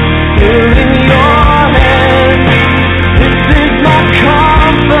 Still in your hands. This is my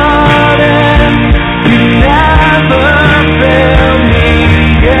confidence. You never fail me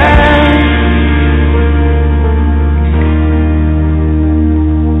yet.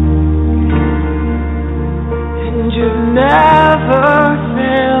 And you've never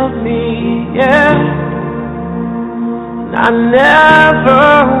failed me yet. And I never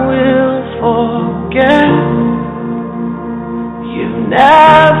will forget. You've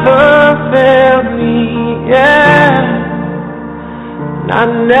never failed me yet. And I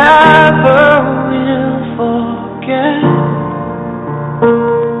never will forget.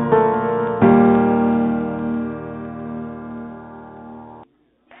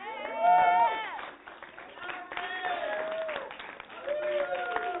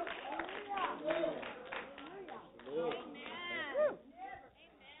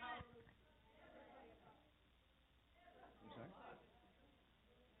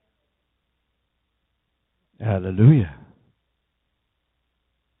 Hallelujah.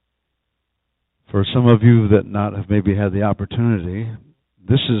 For some of you that not have maybe had the opportunity,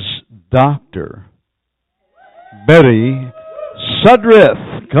 this is Dr. Betty Sudrith.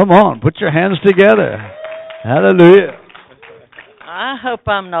 Come on, put your hands together. Hallelujah. I hope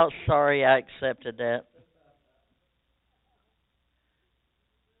I'm not sorry I accepted that.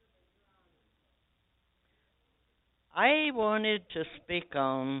 I wanted to speak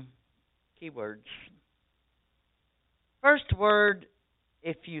on keywords. First word,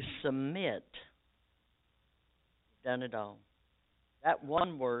 if you submit, you've done it all. That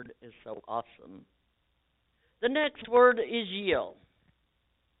one word is so awesome. The next word is yield.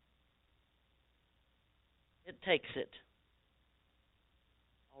 It takes it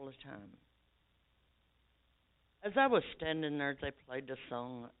all the time. As I was standing there, they played the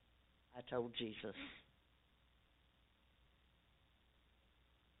song, I Told Jesus.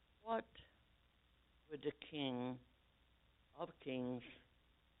 What would the King of Kings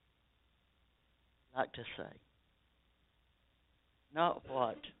like to say? Not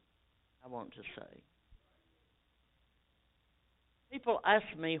what I want to say. People ask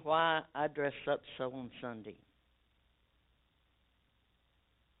me why I dress up so on Sunday.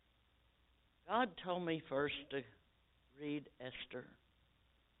 God told me first to read Esther,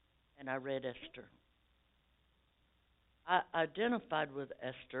 and I read Esther. I identified with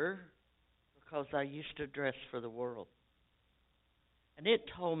Esther because I used to dress for the world. And it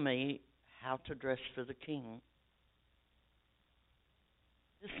told me how to dress for the king.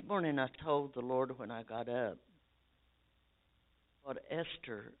 This morning I told the Lord when I got up what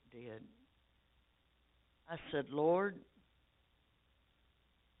Esther did. I said, Lord,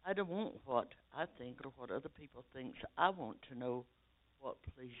 I don't want what I think or what other people think. I want to know what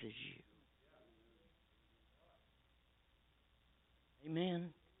pleases you. Amen.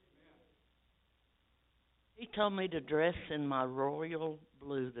 He told me to dress in my royal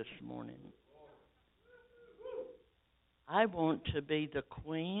blue this morning. I want to be the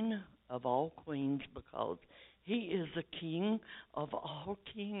queen of all queens because he is the king of all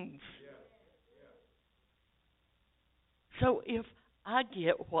kings. So if I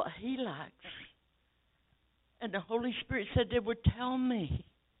get what he likes, and the Holy Spirit said they would tell me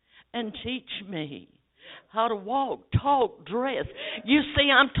and teach me how to walk, talk, dress. You see,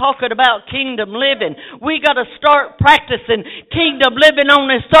 I'm talking about kingdom living. We got to start practicing kingdom living on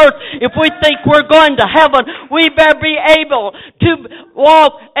this earth. If we think we're going to heaven, we better be able to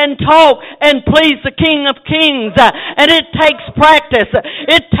walk and talk and please the King of Kings. And it takes practice.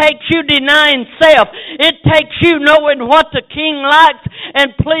 It takes you denying self. It takes you knowing what the King likes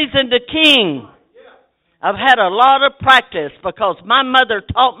and pleasing the King. I've had a lot of practice because my mother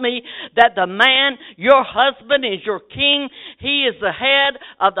taught me that the man, your husband, is your king. He is the head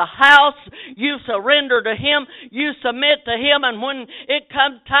of the house. You surrender to him. You submit to him. And when it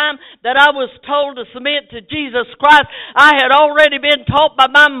comes time that I was told to submit to Jesus Christ, I had already been taught by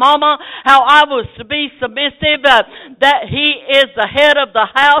my mama how I was to be submissive, that he is the head of the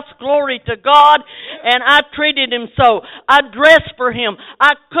house. Glory to God. And I treated him so. I dressed for him.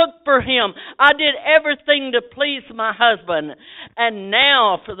 I cooked for him. I did everything to please my husband. And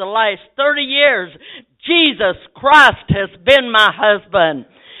now for the last 30 years, Jesus Christ has been my husband.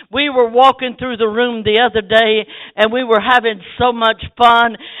 We were walking through the room the other day, and we were having so much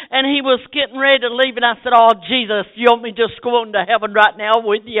fun, and he was getting ready to leave, and I said, oh, Jesus, you want me just go on to heaven right now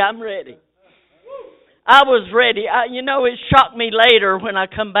with you? I'm ready. I was ready. It shocked me later when I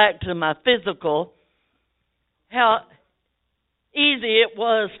come back to my physical, how easy it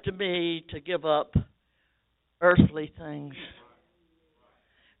was to me to give up earthly things.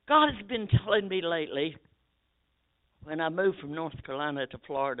 God has been telling me lately, when I moved from North Carolina to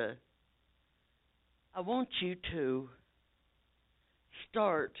Florida, I want you to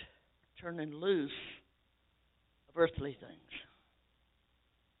start turning loose of earthly things.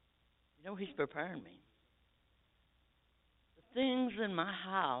 He's preparing me. The things in my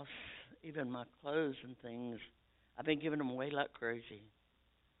house, even my clothes and things, I've been giving them away like crazy.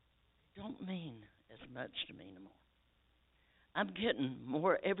 They don't mean as much to me anymore. I'm getting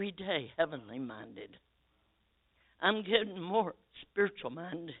more every day heavenly minded. I'm getting more spiritual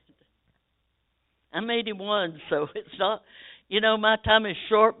minded. I'm 81, so it's not, my time is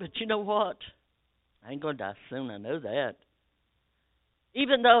short, but you know what? I ain't going to die soon, I know that.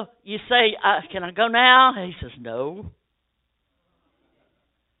 Even though you say, can I go now? He says, no.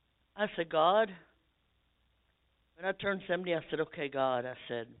 I said, God, when I turned 70, I said, okay, God, I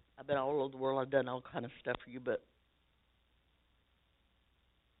said, I've been all over the world, I've done all kind of stuff for you, but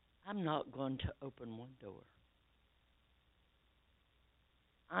I'm not going to open one door.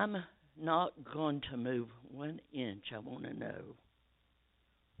 I'm not going to move 1 inch. I want to know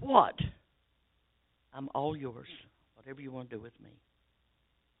what. I'm all yours. Whatever you want to do with me.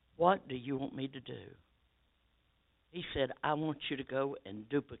 What do you want me to do? He said, I want you to go and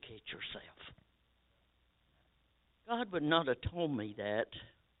duplicate yourself. God would not have told me that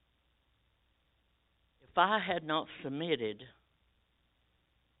if I had not submitted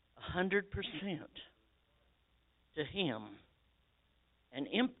 100% to Him and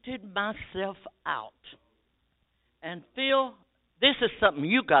emptied myself out. And Phil, this is something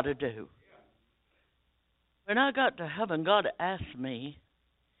you got to do. When I got to heaven, God asked me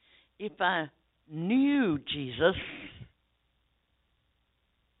if I knew Jesus.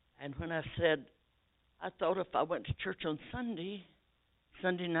 And when I said, I thought if I went to church on Sunday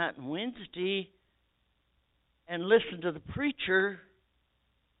night and Wednesday, and listened to the preacher,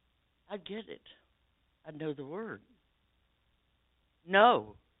 I'd get it. I'd know the Word.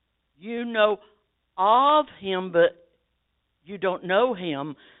 No. You know of Him, but you don't know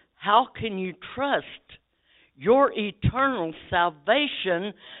Him. How can you trust your eternal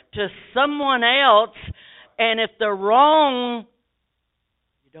salvation to someone else, and if they're wrong,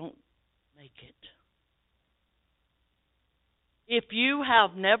 you don't make it? If you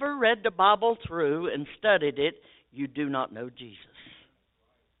have never read the Bible through and studied it, you do not know Jesus.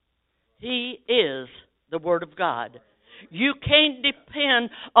 He is the Word of God. You can't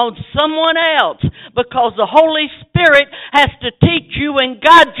depend on someone else, because the Holy Spirit has to teach you and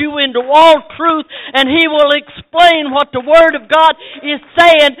guide you into all truth, and He will explain what the Word of God is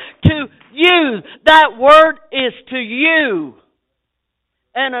saying to you. That Word is to you.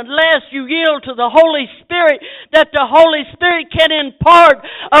 And unless you yield to the Holy Spirit, that the Holy Spirit can impart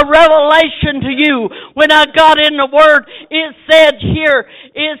a revelation to you. When I got in the Word, it said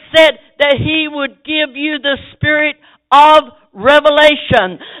that He would give you the Spirit of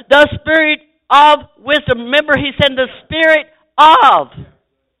revelation, the Spirit of wisdom. Remember, He said the Spirit of.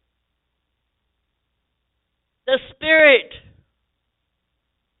 The Spirit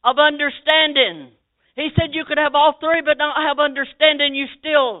of understanding. He said you could have all three but not have understanding. You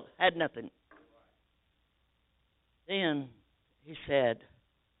still had nothing. Then He said,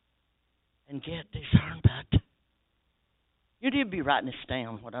 and get discernment. You need to be writing this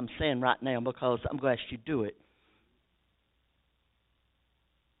down, what I'm saying right now, because I'm going to ask you to do it.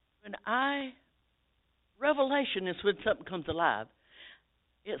 Revelation is when something comes alive.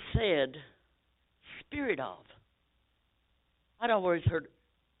 It said, Spirit of. I'd always heard,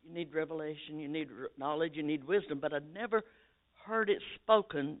 you need revelation, you need knowledge, you need wisdom, but I'd never heard it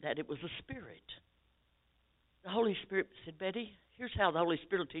spoken that it was a spirit. The Holy Spirit said, Betty, here's how the Holy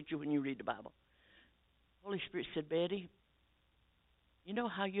Spirit will teach you when you read the Bible. The Holy Spirit said, Betty, you know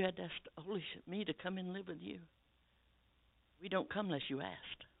how you had to ask me to come and live with you? We don't come unless you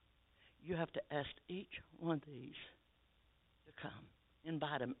asked. You have to ask each one of these to come.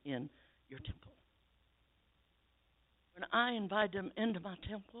 Invite them in your temple. When I invited them into my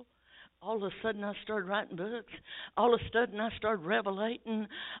temple, all of a sudden I started writing books. All of a sudden I started revelating.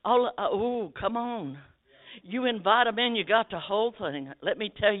 Come on. You invite them in, you got the whole thing. Let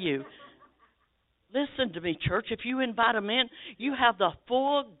me tell you. Listen to me, church. If you invite them in, you have the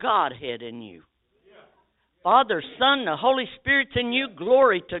full Godhead in you. Father, Son, the Holy Spirit's in you.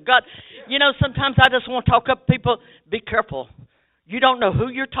 Glory to God. You know, sometimes I just want to talk up people. Be careful. You don't know who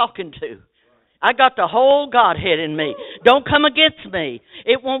you're talking to. I got the whole Godhead in me. Don't come against me.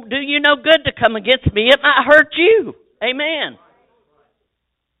 It won't do you no good to come against me. It might hurt you. Amen.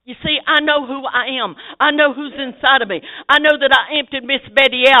 You see, I know who I am. I know who's inside of me. I know that I emptied Miss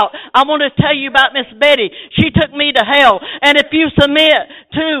Betty out. I want to tell you about Miss Betty. She took me to hell. And if you submit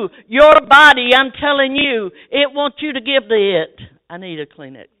to your body, I'm telling you, it wants you to give the it. I need a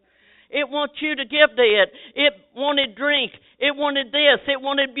Kleenex. It wants you to give the it. It wanted drink. It wanted this. It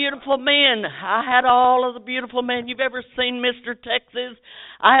wanted beautiful men. I had all of the beautiful men. You've ever seen Mr. Texas?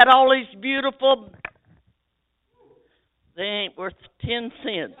 I had all these beautiful... They ain't worth 10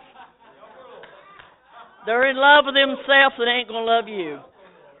 cents. They're in love with themselves and they ain't going to love you.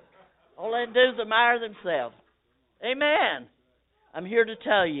 All they do is admire themselves. Amen. I'm here to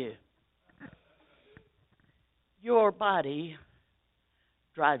tell you. Your body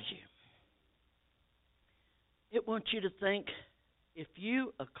drives you. It wants you to think, if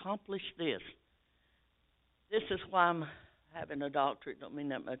you accomplish this, this is why I'm having a doctorate. Don't mean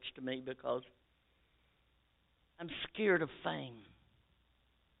that much to me because I'm scared of fame.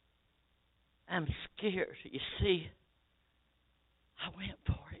 I'm scared. You see, I went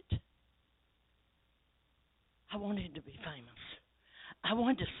for it. I wanted to be famous. I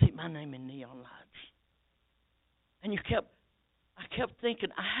wanted to see my name in neon lights. And I kept thinking,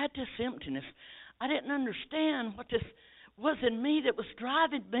 I had this emptiness. I didn't understand what this was in me that was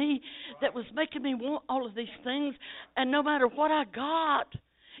driving me, that was making me want all of these things. And no matter what I got,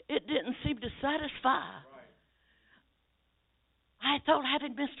 it didn't seem to satisfy. I thought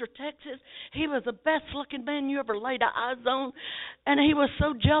having Mr. Texas, he was the best-looking man you ever laid eyes on, and he was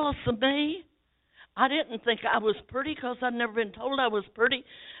so jealous of me. I didn't think I was pretty because I'd never been told I was pretty,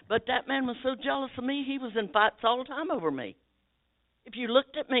 but that man was so jealous of me, he was in fights all the time over me. If you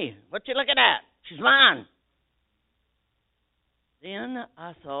looked at me, what you looking at? She's mine. Then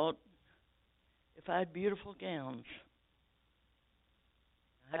I thought, if I had beautiful gowns,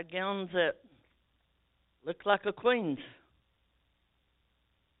 I had gowns that looked like a queen's,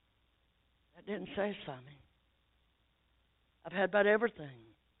 didn't satisfy me. I've had about everything.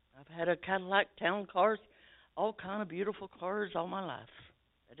 I've had a Cadillac, town cars, all kind of beautiful cars all my life.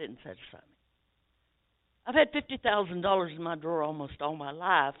 That didn't satisfy me. I've had $50,000 in my drawer almost all my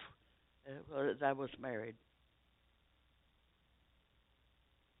life as I was married.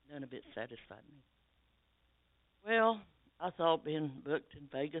 None of it satisfied me. Well, I thought being booked in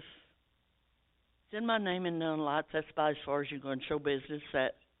Vegas, send my name in neon lights, that's about as far as you go in show business.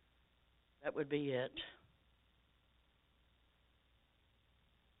 That would be it.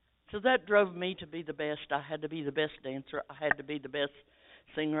 So that drove me to be the best. I had to be the best dancer. I had to be the best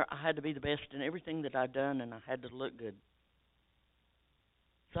singer. I had to be the best in everything that I'd done, and I had to look good.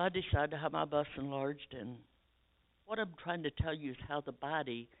 So I decided to have my bust enlarged, and what I'm trying to tell you is how the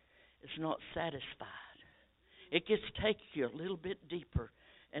body is not satisfied. It gets to take you a little bit deeper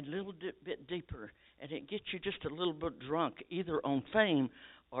and a little bit deeper, and it gets you just a little bit drunk, either on fame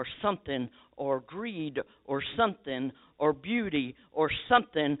or something, or greed, or something, or beauty, or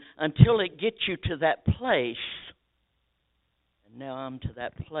something, until it gets you to that place. And now I'm to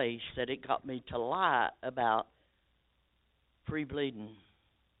that place that it got me to lie about free bleeding.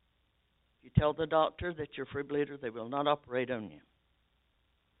 If you tell the doctor that you're a free bleeder, they will not operate on you.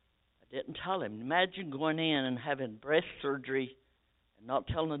 I didn't tell him. Imagine going in and having breast surgery and not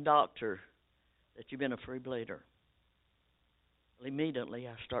telling the doctor that you've been a free bleeder. Immediately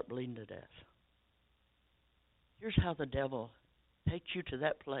I start bleeding to death. Here's how the devil takes you to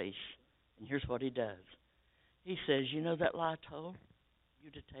that place, and here's what he does. He says, you know that lie I told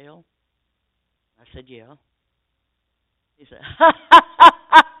you to tell? I said, yeah. He said,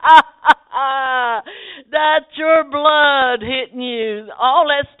 that's your blood hitting you. All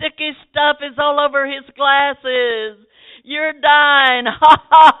that sticky stuff is all over his glasses. You're dying. Ha,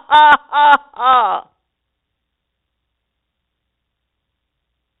 ha, ha, ha, ha.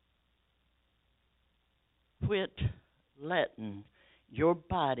 Quit letting your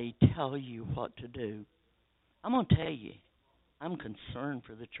body tell you what to do. I'm going to tell you, I'm concerned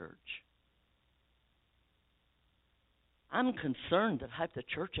for the church. I'm concerned that half the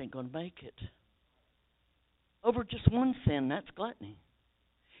church ain't going to make it. Over just one sin, that's gluttony.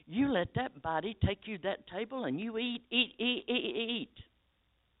 You let that body take you to that table and you eat.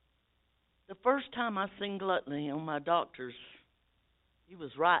 The first time I seen gluttony on my doctor's, he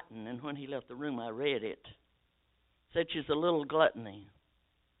was writing, and when he left the room, I read it. Said she's a little gluttony.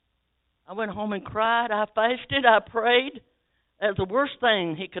 I went home and cried. I fasted. I prayed. That was the worst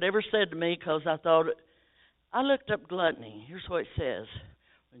thing he could ever said to me because I thought I looked up gluttony. Here's what it says.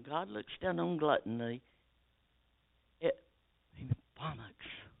 When God looks down on gluttony, he vomits.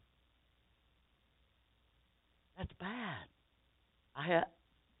 That's bad.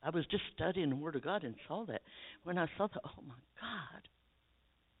 I was just studying the Word of God and saw that. When I saw that, oh my God.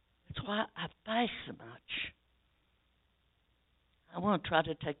 That's why I fast so much. I want to try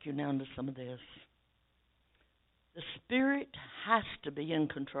to take you now into some of this. The Spirit has to be in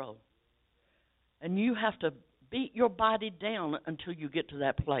control. And you have to beat your body down until you get to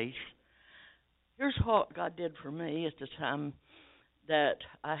that place. Here's what God did for me at the time that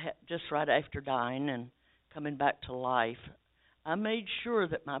I had, just right after dying and coming back to life. I made sure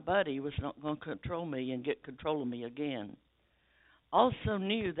that my buddy was not going to control me and get control of me again. Also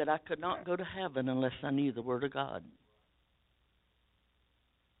knew that I could not go to heaven unless I knew the Word of God.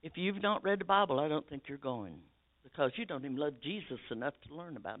 If you've not read the Bible, I don't think you're going, because you don't even love Jesus enough to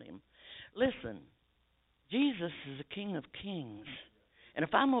learn about him. Listen, Jesus is the King of Kings, and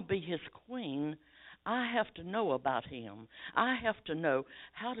if I'm going to be his queen, I have to know about him. I have to know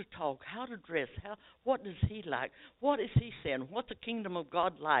how to talk, how to dress, what does he like, what is he saying, what's the kingdom of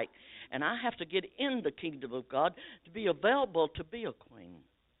God like, and I have to get in the kingdom of God to be available to be a queen.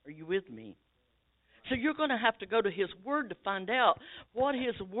 Are you with me? So you're going to have to go to his word to find out what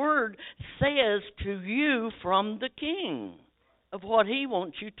his word says to you from the king of what he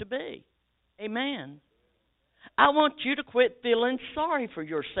wants you to be. Amen. I want you to quit feeling sorry for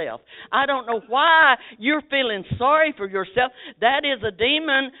yourself. I don't know why you're feeling sorry for yourself. That is a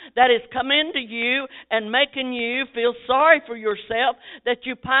demon that has come into you and making you feel sorry for yourself, that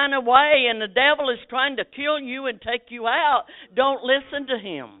you pine away and the devil is trying to kill you and take you out. Don't listen to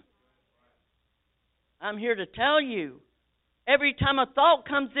him. I'm here to tell you, every time a thought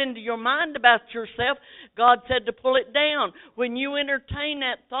comes into your mind about yourself, God said to pull it down. When you entertain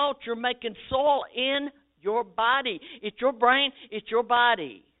that thought, you're making soil in your body. It's your brain, it's your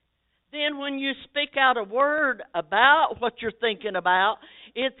body. Then when you speak out a word about what you're thinking about,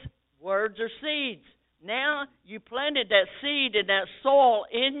 it's words or seeds. Now you planted that seed in that soil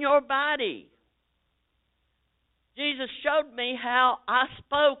in your body. Jesus showed me how I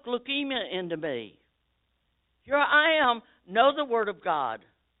spoke leukemia into me. Here I am, know the Word of God,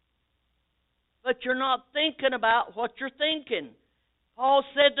 but you're not thinking about what you're thinking. Paul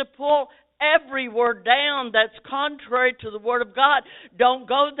said to pull every word down that's contrary to the Word of God. Don't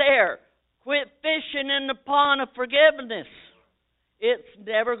go there. Quit fishing in the pond of forgiveness. It's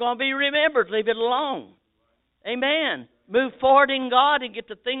never going to be remembered. Leave it alone. Amen. Move forward in God and get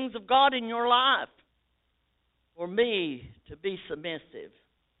the things of God in your life. For me to be submissive.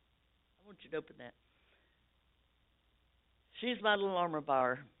 I want you to open that. She's my little armor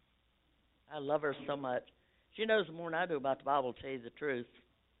bearer. I love her so much. She knows more than I do about the Bible, to tell you the truth.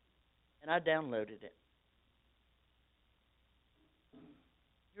 And I downloaded it.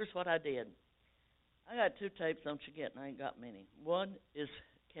 Here's what I did. I got 2 tapes, don't you get, and I ain't got many. One is,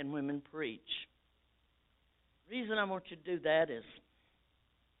 Can Women Preach? The reason I want you to do that is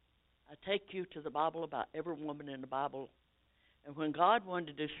I take you to the Bible about every woman in the Bible. And when God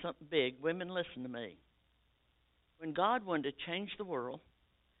wanted to do something big, women, listen to me. When God wanted to change the world,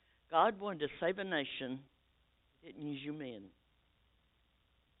 God wanted to save a nation, He didn't use you men.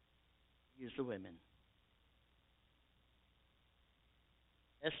 He used the women.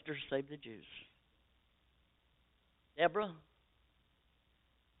 Esther saved the Jews. Deborah,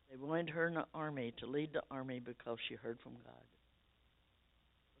 they wanted her in the army to lead the army because she heard from God.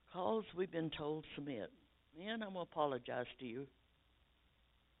 Because we've been told submit. Men, I'm going to apologize to you.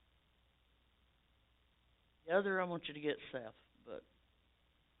 The other, I want you to get self. But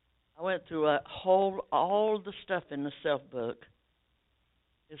I went through all the stuff in the self book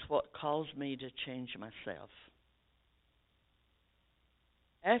is what caused me to change myself.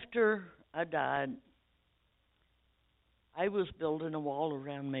 After I died, I was building a wall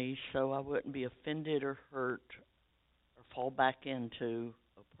around me so I wouldn't be offended or hurt or fall back into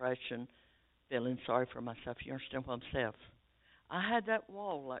oppression, feeling sorry for myself. You understand what I'm saying? I had that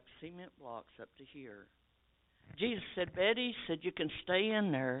wall like cement blocks up to here. Jesus said, Betty, said you can stay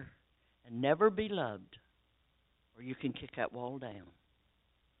in there and never be loved, or you can kick that wall down.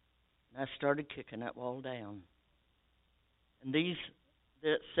 And I started kicking that wall down. And the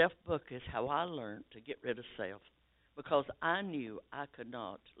self book is how I learned to get rid of self, because I knew I could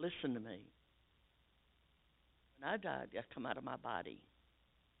not. Listen to me. When I died, I come out of my body.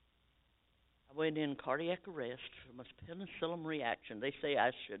 I went in cardiac arrest from a penicillin reaction. They say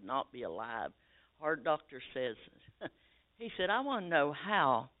I should not be alive. Heart doctor says, he said, I want to know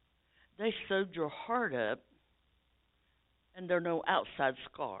how they sewed your heart up and there's no outside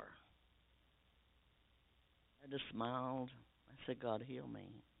scar. just smiled. I said, God, heal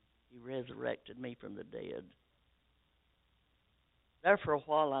me. He resurrected me from the dead. There for a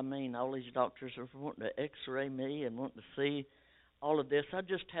while, all these doctors were wanting to x-ray me and wanting to see all of this. I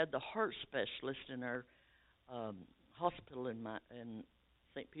just had the heart specialist in our hospital in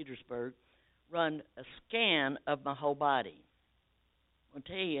St. Petersburg run a scan of my whole body. I'll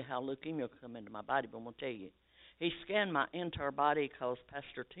tell you how leukemia will come into my body, but I'm going to tell you. He scanned my entire body because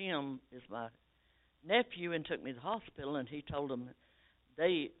Pastor Tim is my nephew and took me to the hospital, and he told them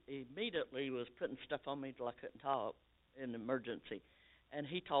they immediately was putting stuff on me till I couldn't talk in emergency. And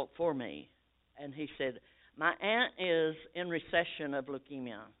he talked for me. And he said, my aunt is in recession of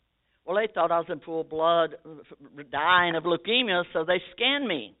leukemia. Well, they thought I was in full blood, dying of leukemia, so they scanned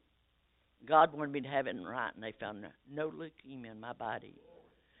me. God wanted me to have it right, and they found no leukemia in my body.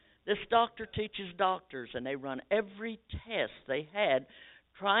 This doctor teaches doctors, and they run every test they had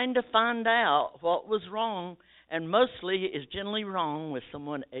trying to find out what was wrong, and mostly is generally wrong with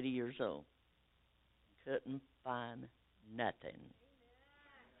someone 80 years old. Couldn't find nothing.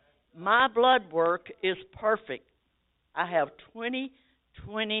 My blood work is perfect. I have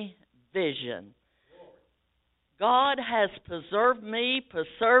 20/20 vision. God has preserved me,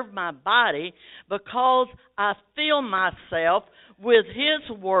 preserved my body, because I fill myself with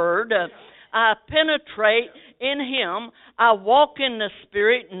His Word. I penetrate in Him. I walk in the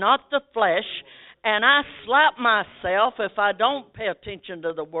Spirit, not the flesh. And I slap myself if I don't pay attention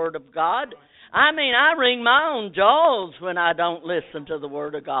to the Word of God. I wring my own jaws when I don't listen to the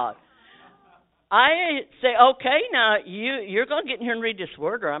Word of God. I say, okay, now you're going to get in here and read this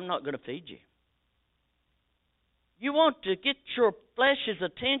Word, or I'm not going to feed you. You want to get your flesh's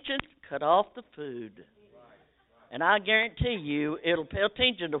attention? Cut off the food. And I guarantee you it'll pay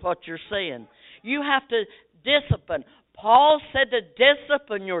attention to what you're saying. You have to discipline. Paul said to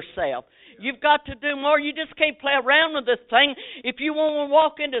discipline yourself. You've got to do more. You just can't play around with this thing. If you want to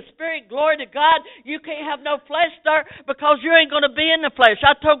walk in the Spirit, glory to God, you can't have no flesh there because you ain't going to be in the flesh.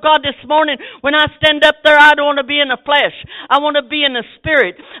 I told God this morning, when I stand up there, I don't want to be in the flesh. I want to be in the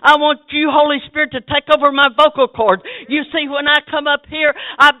Spirit. I want you, Holy Spirit, to take over my vocal cords. You see, when I come up here,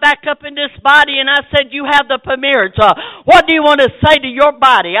 I back up in this body, and I said, you have the premieres. What do you want to say to your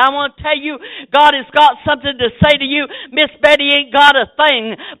body? I want to tell you, God has got something to say to you. Miss Betty ain't got a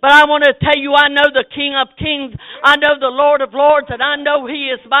thing, but I want to tell you, I know the King of Kings. I know the Lord of Lords, and I know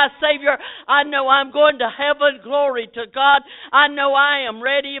He is my Savior. I know I'm going to heaven. Glory to God. I know I am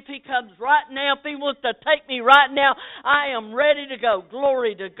ready if He comes right now. If He wants to take me right now, I am ready to go.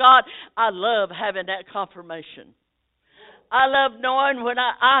 Glory to God. I love having that confirmation. I love knowing when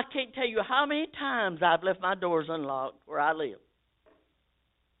I can't tell you how many times I've left my doors unlocked where I live.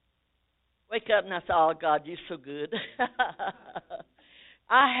 Wake up and I say, oh, God, you're so good.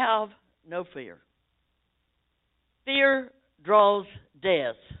 I have no fear. Fear draws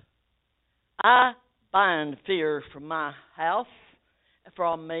death. I bind fear from my house,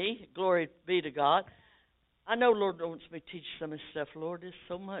 from me. Glory be to God. I know Lord wants me to teach some of this stuff. Lord, there's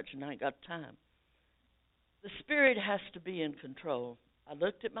so much and I ain't got time. The Spirit has to be in control. I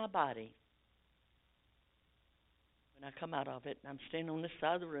looked at my body. When I come out of it, and I'm standing on this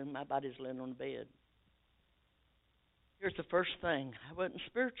side of the room, my body's laying on the bed. Here's the first thing. I wasn't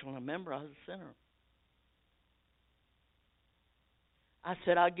spiritual. Remember, I was a sinner. I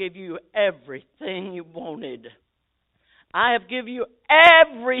said, I'll give you everything you wanted. I have given you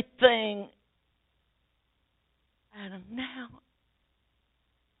everything. And now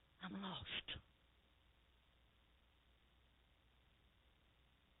I'm lost.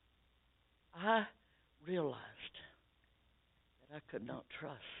 I realized that I could not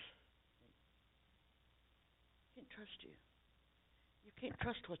trust. I can't trust you. You can't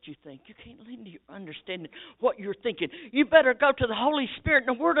trust what you think. You can't lean to your understanding what you're thinking. You better go to the Holy Spirit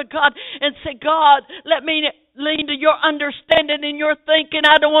and the Word of God and say, God, let me lean to your understanding and your thinking.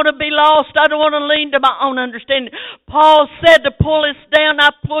 I don't want to be lost. I don't want to lean to my own understanding. Paul said to pull us down. I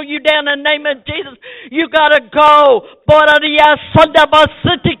pull you down in the name of Jesus. You got to go.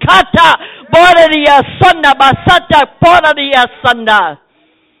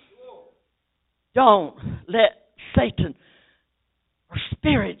 Don't let Satan or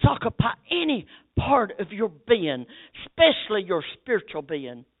spirits occupy any part of your being, especially your spiritual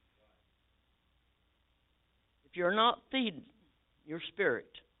being. If you're not feeding your spirit,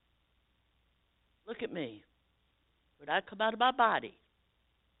 look at me. When I come out of my body,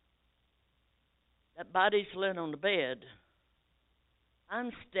 that body's laying on the bed.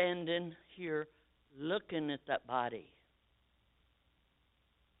 I'm standing here looking at that body.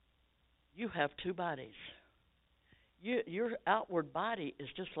 You have two bodies. Your outward body is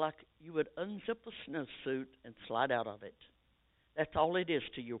just like you would unzip a snowsuit and slide out of it. That's all it is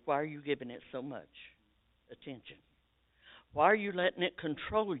to you. Why are you giving it so much attention? Why are you letting it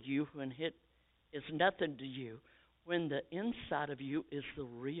control you when it is nothing to you, when the inside of you is the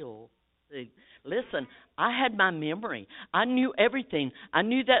real thing? Listen, I had my memory. I knew everything. I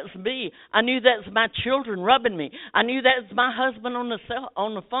knew that was me. I knew that was my children rubbing me. I knew that was my husband on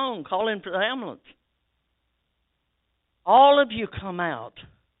the phone calling for the ambulance. All of you come out.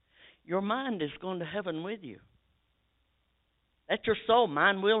 Your mind is going to heaven with you. That's your soul,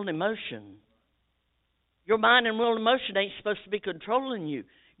 mind, will, and emotion. Your mind and will and emotion ain't supposed to be controlling you.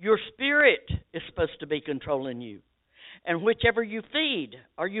 Your spirit is supposed to be controlling you. And whichever you feed,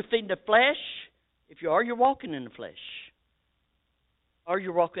 are you feeding the flesh? If you are, you're walking in the flesh. Or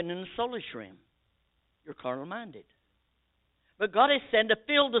you're walking in the soulish realm. You're carnal-minded. But God is saying to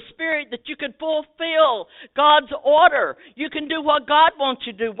fill the Spirit that you can fulfill God's order. You can do what God wants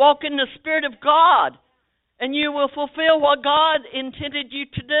you to do. Walk in the Spirit of God. And you will fulfill what God intended you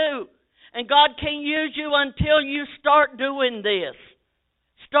to do. And God can't use you until you start doing this.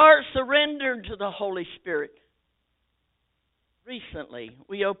 Start surrendering to the Holy Spirit. Recently,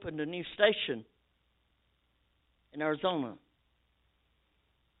 we opened a new station in Arizona.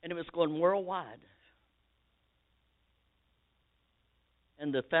 And it was going worldwide.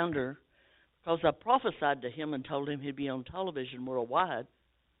 And the founder, because I prophesied to him and told him he'd be on television worldwide,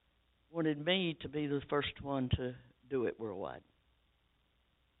 wanted me to be the first one to do it worldwide.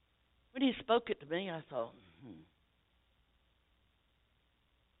 When he spoke it to me, I thought,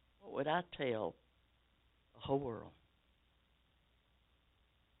 what would I tell the whole world?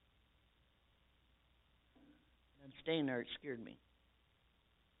 And I'm standing there, it scared me.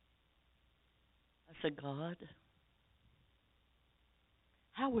 I said, God,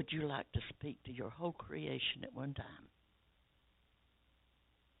 how would you like to speak to your whole creation at one time?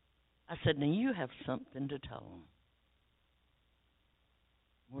 I said, now you have something to tell them.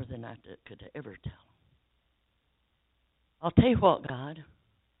 More than I could ever tell them. I'll tell you what, God.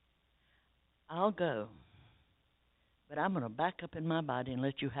 I'll go. But I'm going to back up in my body and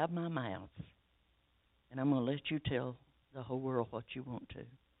let you have my mouth. And I'm going to let you tell the whole world what you want to.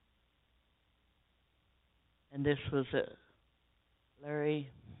 And this was Larry.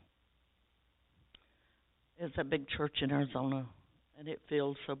 It's a big church in Arizona. And it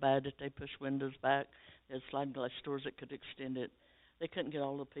filled so bad that they pushed windows back. They had sliding glass doors that could extend it. They couldn't get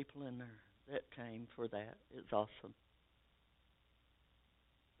all the people in there that came for that. It was awesome.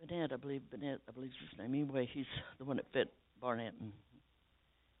 Bennett, I believe his name. Anyway, he's the one that fed Barnett. And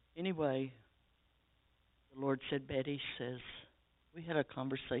anyway, the Lord said, Betty says, we had a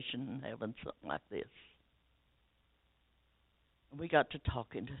conversation in heaven, something like this. And we got to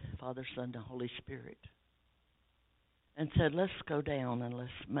talking to Father, Son, and Holy Spirit. And said, let's go down and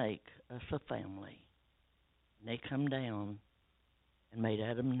let's make us a family. And they come down and made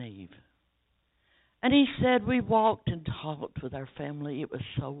Adam and Eve. And he said, we walked and talked with our family. It was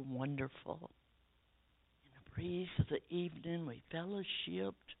so wonderful. In the breeze of the evening, we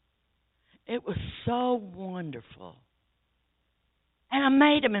fellowshipped. It was so wonderful. And I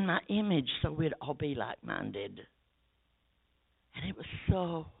made them in my image so we'd all be like-minded. And it was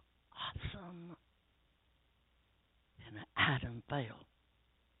so awesome. And Adam fell.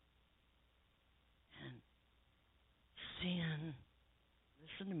 And sin,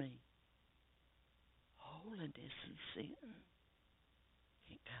 listen to me, holiness and sin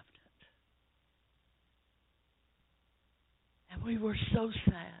can't covenant. And we were so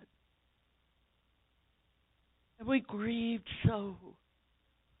sad. And we grieved so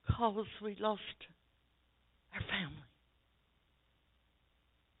because we lost our family.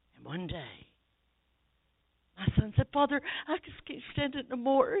 And one day, my son said, Father, I just can't stand it no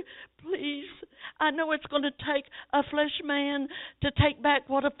more. Please, I know it's going to take a flesh man to take back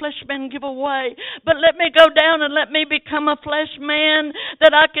what a flesh man give away. But let me go down and let me become a flesh man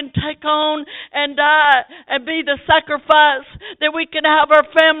that I can take on and die and be the sacrifice that we can have our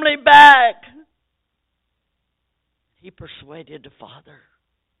family back. He persuaded the Father.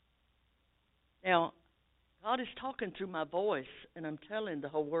 Now, God is talking through my voice, and I'm telling the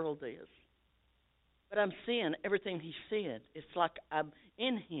whole world this. But I'm seeing everything He said. It's like I'm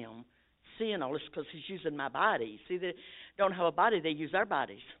in Him seeing all this because He's using my body. See, they don't have a body, they use our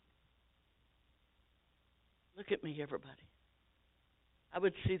bodies. Look at me, everybody. I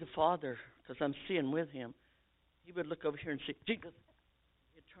would see the Father because I'm seeing with Him. He would look over here and see, Jesus.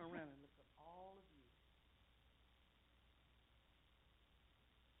 He'd turn around and look at all of you.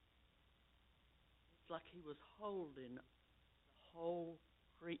 It's like He was holding the whole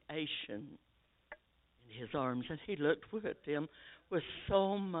creation in his arms, and he looked with him with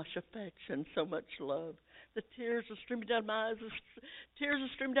so much affection, so much love. The tears were streaming down my eyes. The tears were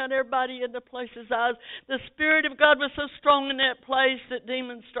streaming down everybody in the place's eyes. The Spirit of God was so strong in that place that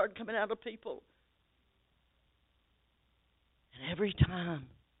demons started coming out of people. And every time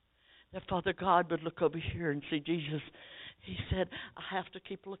that Father God would look over here and see Jesus, he said, I have to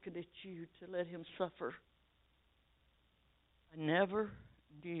keep looking at you to let him suffer. I never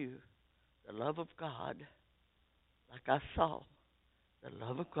knew the love of God like I saw the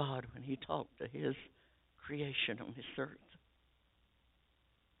love of God when he talked to his creation on this earth.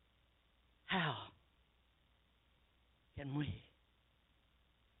 How can we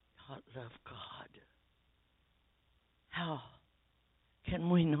not love God? How can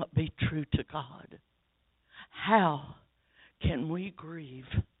we not be true to God? How can we grieve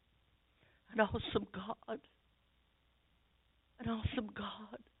an awesome God? An awesome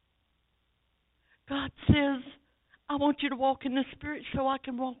God. God says, I want you to walk in the Spirit so I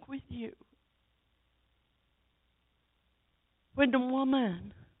can walk with you. When the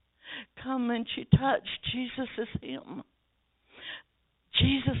woman come and she touched Jesus' hem,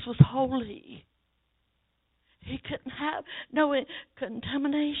 Jesus was holy. He couldn't have no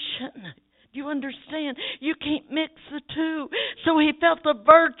contamination. Do you understand? You can't mix the two. So he felt the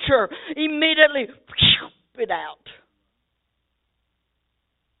virtue immediately spit out.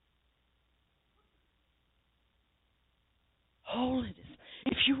 Holiness.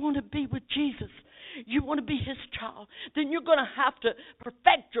 If you want to be with Jesus, you want to be his child, then you're going to have to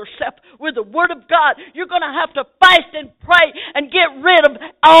perfect yourself with the Word of God. You're going to have to fast and pray and get rid of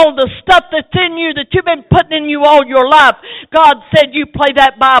all the stuff that's in you that you've been putting in you all your life. God said you play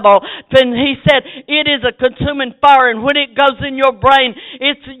that Bible, and he said it is a consuming fire, and when it goes in your brain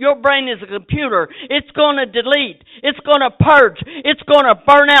is a computer. It's going to delete. It's going to purge. It's going to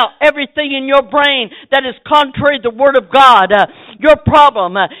burn out everything in your brain that is contrary to the Word of God. Your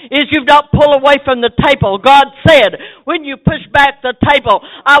problem is you've not pulled away from the table. God said, when you push back the table,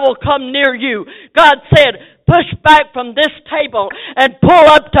 I will come near you. God said, push back from this table and pull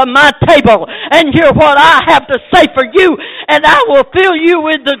up to my table and hear what I have to say for you, and I will fill you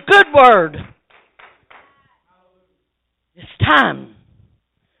with the good word. It's time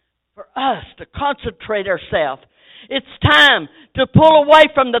for us to concentrate ourselves. It's time to pull away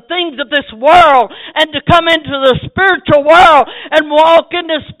from the things of this world and to come into the spiritual world and walk in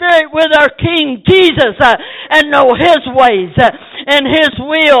the Spirit with our King Jesus and know his ways and his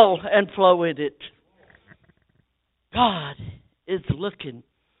will and flow in it. God is looking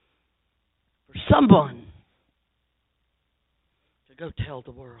for someone to go tell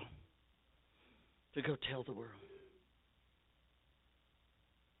the world. To go tell the world.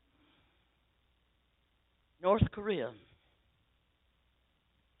 North Korea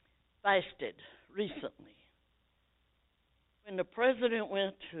fasted recently. When the president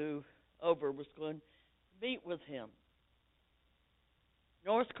was going to meet with him,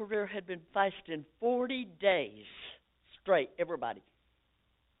 North Korea had been fasting 40 days straight, everybody.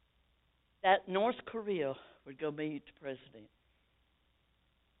 That North Korea would go meet the president.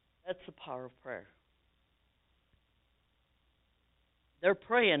 That's the power of prayer. They're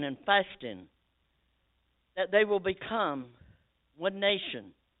praying and fasting that they will become one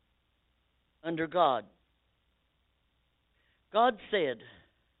nation under God. God said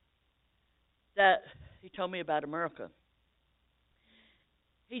that, he told me about America.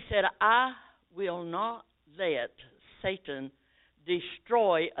 He said, I will not let Satan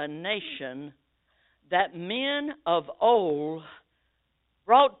destroy a nation that men of old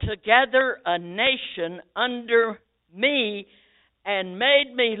brought together a nation under me and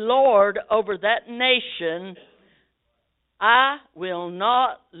made me Lord over that nation. I will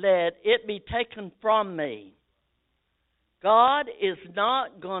not let it be taken from me. God is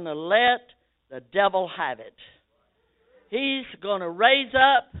not going to let the devil have it. He's going to raise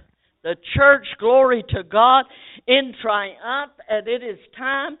up the church, glory to God, in triumph, and it is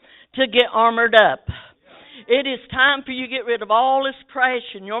time to get armored up. It is time for you to get rid of all this trash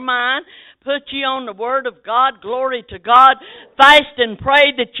in your mind. Put you on the Word of God. Glory to God. Fast and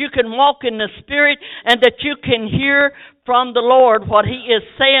pray that you can walk in the Spirit and that you can hear from the Lord what He is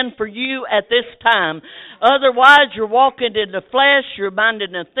saying for you at this time. Otherwise, you're walking in the flesh. You're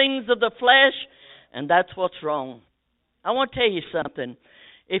minding the things of the flesh, and that's what's wrong. I want to tell you something.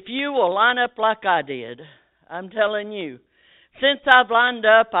 If you will line up like I did, I'm telling you, since I've lined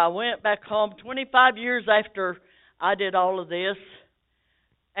up, I went back home 25 years after I did all of this,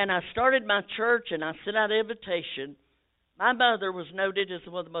 and I started my church, and I sent out an invitation. My mother was noted as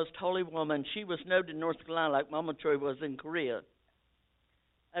one of the most holy women. She was noted in North Carolina like Mama Troy was in Korea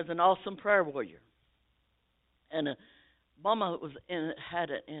as an awesome prayer warrior. And Mama had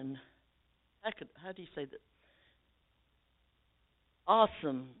it in, how do you say that?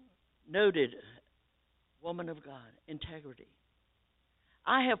 Awesome, noted woman of God, integrity.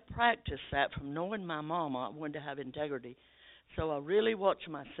 I have practiced that from knowing my mama. I wanted to have integrity. So I really watch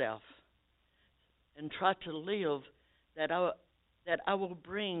myself and try to live that I will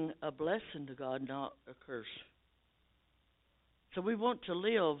bring a blessing to God, not a curse. So we want to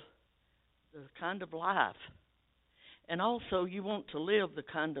live the kind of life. And also you want to live the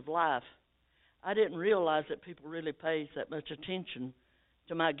kind of life. I didn't realize that people really pays that much attention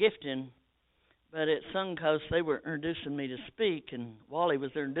to my gifting. But at Suncoast, they were introducing me to speak, and Wally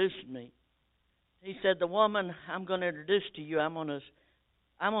was introducing me. He said, the woman I'm going to introduce to you, I'm going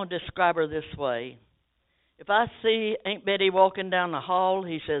to describe her this way. If I see Aunt Betty walking down the hall,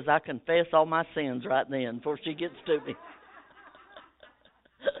 he says, I confess all my sins right then before she gets to me.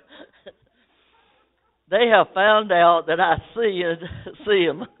 They have found out that I see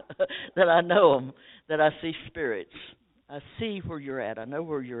them, that I know them, that I see spirits. I see where you're at. I know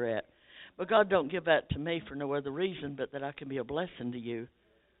where you're at. But God don't give that to me for no other reason but that I can be a blessing to you,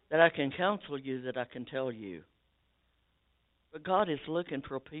 that I can counsel you, that I can tell you. But God is looking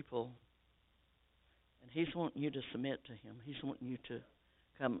for people, and He's wanting you to submit to Him. He's wanting you to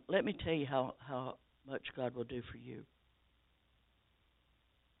come. Let me tell you how much God will do for you.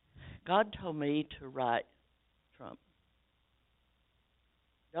 God told me to write Trump.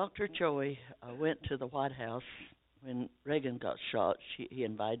 Dr. Choi went to the White House when Reagan got shot. He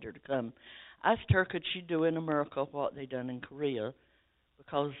invited her to come. Asked her, could she do in America what they done in Korea,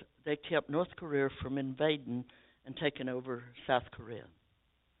 because they kept North Korea from invading and taking over South Korea.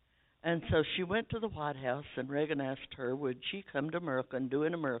 And so she went to the White House, and Reagan asked her, would she come to America and do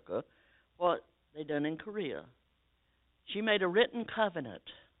in America what they done in Korea? She made a written covenant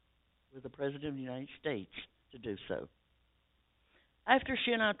with the President of the United States to do so. After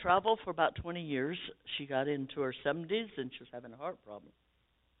she and I traveled for about 20 years, she got into her 70s, and she was having a heart problem.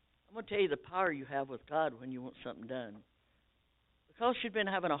 I'm going to tell you the power you have with God when you want something done. Because she'd been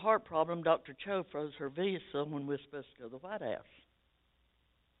having a heart problem, Dr. Cho froze her visa when we were supposed to go to the White House.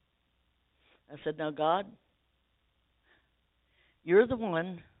 I said, now, God, you're the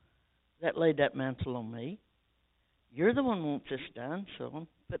one that laid that mantle on me. You're the one who wants this done, so I'm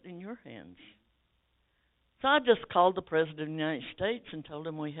putting it in your hands. So I just called the President of the United States and told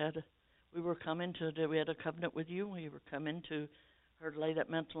him we had a covenant with you. We were coming to her to lay that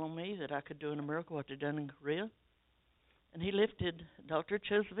mantle on me that I could do in America what they'd done in Korea. And he lifted Dr.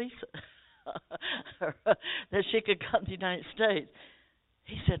 Cho's visa that she could come to the United States.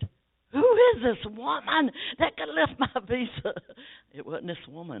 He said, who is this woman that can lift my visa? It wasn't this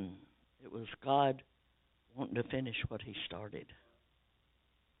woman. It was God wanting to finish what He started.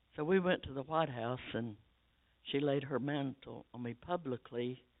 So we went to the White House, and she laid her mantle on me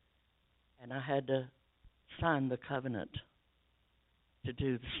publicly, and I had to sign the covenant to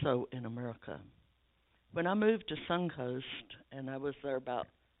do so in America. When I moved to Suncoast, and I was there about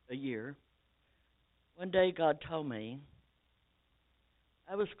a year, one day God told me,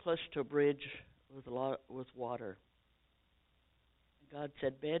 I was close to a bridge with water. And God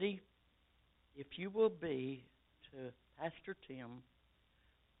said, Betty, if you will be to Pastor Tim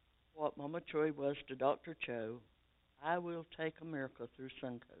what Mama Troy was to Dr. Cho, I will take America through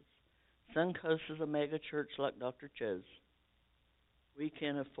Suncoast. Suncoast is a mega church like Dr. Cho's. We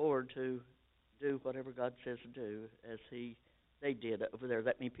can afford to do whatever God says to do, as they did over there.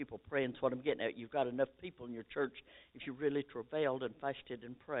 That means people praying. That's what I'm getting at. You've got enough people in your church if you really travailed and fasted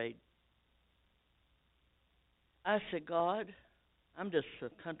and prayed. I said, God, I'm just a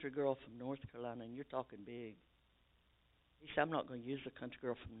country girl from North Carolina, and you're talking big. He said, I'm not going to use a country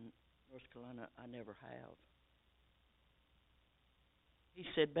girl from North Carolina. I never have. He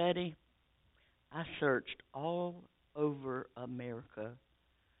said, Betty, I searched all over America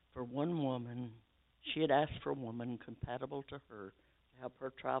for one woman. She had asked for a woman compatible to her to help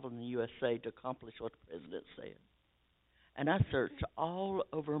her travel in the USA to accomplish what the President said. And I searched all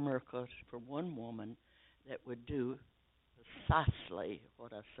over America for one woman that would do precisely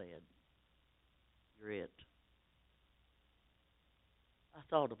what I said. You're it. I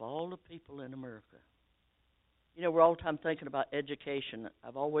thought of all the people in America. You know, we're all the time thinking about education.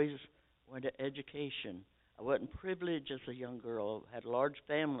 I've always wanted education. I wasn't privileged as a young girl. I had a large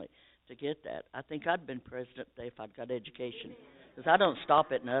family to get that. I think I'd been president today if I'd got education, because I don't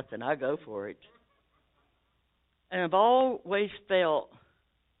stop at nothing. I go for it. And I've always felt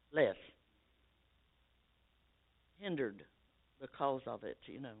less, hindered because of it,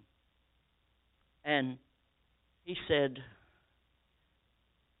 you know. And he said,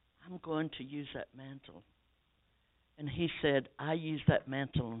 I'm going to use that mantle And he said, I used that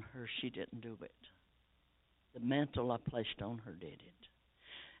mantle on her. She didn't do it. The mantle I placed on her did it.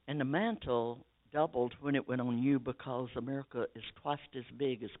 And the mantle doubled when it went on you because America is twice as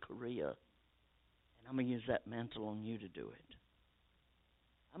big as Korea. And I'm going to use that mantle on you to do it.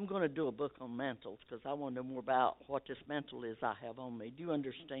 I'm going to do a book on mantles because I want to know more about what this mantle is I have on me. Do you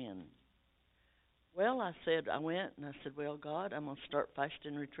understand? Well, I went and I said, well, God, I'm going to start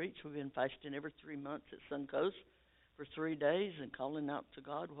fasting retreats. We've been fasting every 3 months at Suncoast for 3 days and calling out to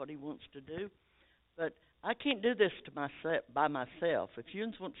God what he wants to do. But I can't do this by myself. If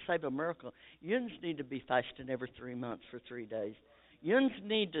you want to save America, you need to be fasting every 3 months for 3 days. You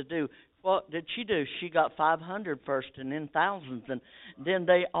need to do, what did she do? She got 500 first and then thousands. And then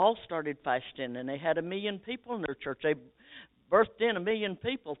they all started fasting, and they had 1 million people in their church. They birthed in 1 million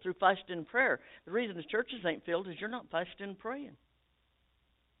people through fasting and prayer. The reason the churches ain't filled is you're not fasting and praying.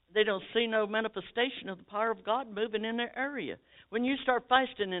 They don't see no manifestation of the power of God moving in their area. When you start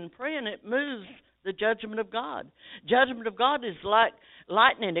fasting and praying, it moves the judgment of God. Judgment of God is like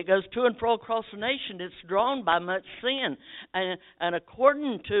lightning. It goes to and fro across the nation. It's drawn by much sin. And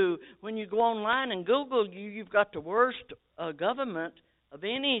according to, when you go online and Google, you've got the worst government of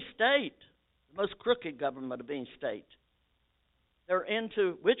any state, the most crooked government of any state. They're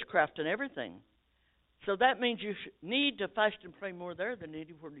into witchcraft and everything. So that means you need to fast and pray more there than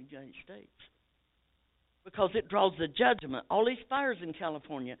anywhere in the United States. Because it draws the judgment. All these fires in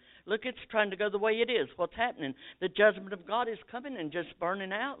California, look, it's trying to go the way it is. What's happening? The judgment of God is coming and just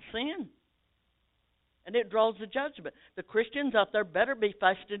burning out sin. And it draws the judgment. The Christians out there better be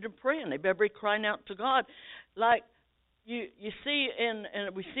fasting and praying. They better be crying out to God. Like you see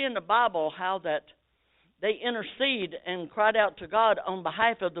and we see in the Bible how that they intercede and cried out to God on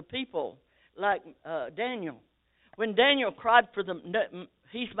behalf of the people. Like Daniel. When Daniel cried for them,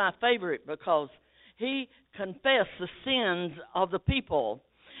 he's my favorite because he confessed the sins of the people.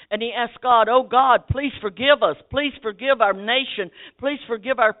 And he asked God, oh God, please forgive us. Please forgive our nation. Please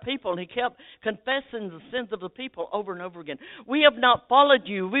forgive our people. And he kept confessing the sins of the people over and over again. We have not followed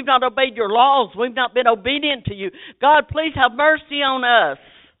you. We've not obeyed your laws. We've not been obedient to you. God, please have mercy on us.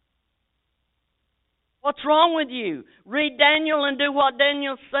 What's wrong with you? Read Daniel and do what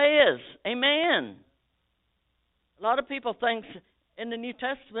Daniel says. Amen. A lot of people think in the New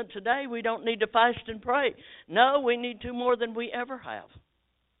Testament today we don't need to fast and pray. No, we need to more than we ever have.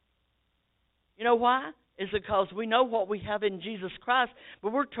 You know why? It's because we know what we have in Jesus Christ,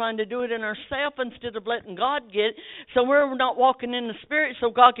 but we're trying to do it in ourselves instead of letting God get it. So we're not walking in the Spirit so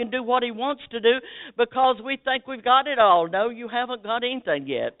God can do what he wants to do because we think we've got it all. No, you haven't got anything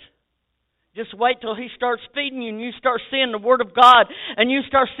yet. Just wait till he starts feeding you and you start seeing the Word of God and you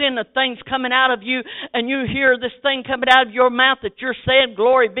start seeing the things coming out of you and you hear this thing coming out of your mouth that you're saying,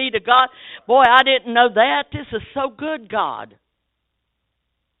 glory be to God. Boy, I didn't know that. This is so good, God.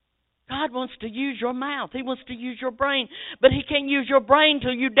 God wants to use your mouth. He wants to use your brain. But he can't use your brain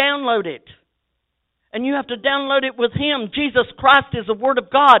till you download it. And you have to download it with him. Jesus Christ is the Word of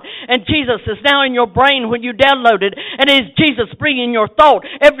God. And Jesus is now in your brain when you download it. And it is Jesus bringing your thought.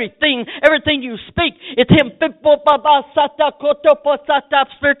 Everything you speak. It's him.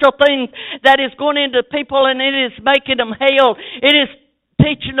 Spiritual things that is going into people and it is making them hail. It is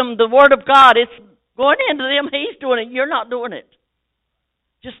teaching them the Word of God. It's going into them. He's doing it. You're not doing it.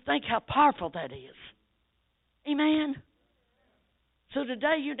 Just think how powerful that is. Amen. So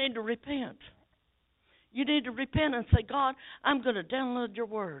today you need to repent. You need to repent and say, God, I'm going to download your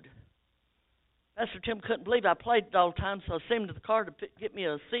word. Pastor Tim couldn't believe I played it all the time, so I sent him to the car to get me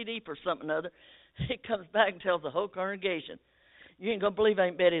a CD for something or other. He comes back and tells the whole congregation, you ain't going to believe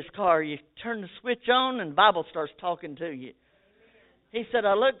Aunt Betty's car. You turn the switch on and the Bible starts talking to you. He said,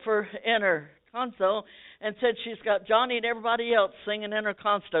 I looked for in her console and said she's got Johnny and everybody else singing in her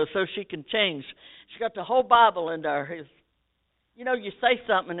console so she can change. She's got the whole Bible in there. You know, you say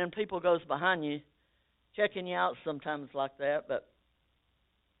something and then people goes behind you, checking you out sometimes like that, but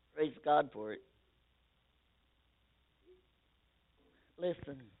praise God for it.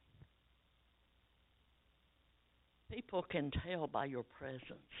 Listen, people can tell by your presence,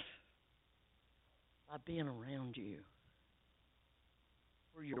 by being around you,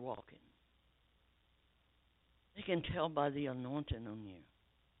 where you're walking. They can tell by the anointing on you.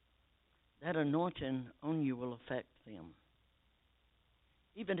 That anointing on you will affect them.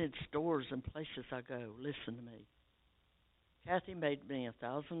 Even in stores and places I go, listen to me. Kathy made me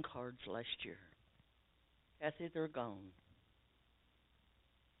 1,000 cards last year. Kathy, they're gone.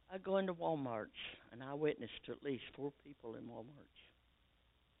 I go into Walmart's, and I witness to at least 4 people in Walmart's.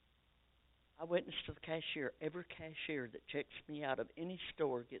 I witness to the cashier. Every cashier that checks me out of any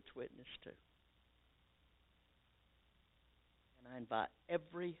store gets witnessed to. I invite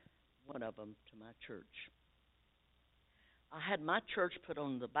every one of them to my church. I had my church put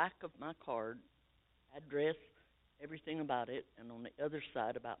on the back of my card, address, everything about it, and on the other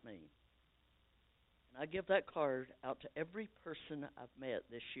side about me. And I give that card out to every person I've met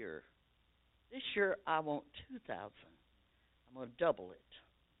this year. This year, I want 2,000. I'm going to double it.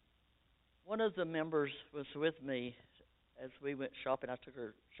 One of the members was with me as we went shopping. I took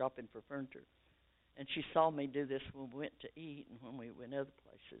her shopping for furniture. And she saw me do this when we went to eat and when we went other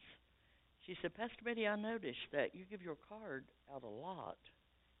places. She said, Pastor Betty, I noticed that you give your card out a lot.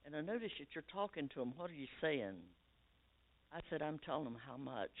 And I noticed that you're talking to them. What are you saying? I said, I'm telling them how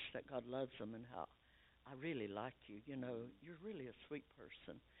much that God loves them and how I really like you. You know, you're really a sweet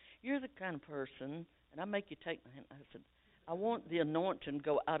person. You're the kind of person, and I make you take my hand. I said, I want the anointing to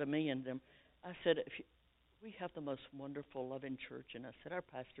go out of me and them. I said, we have the most wonderful, loving church. And I said, our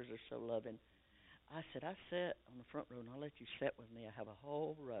pastors are so loving. I said, I sit on the front row, and I'll let you sit with me. I have a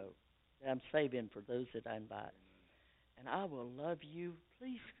whole row that I'm saving for those that I invite. And I will love you.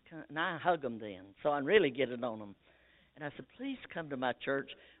 Please come. And I hug them then, so I really get it on them. And I said, please come to my church.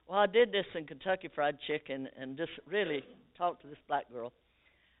 Well, I did this in Kentucky Fried Chicken and just really talked to this black girl.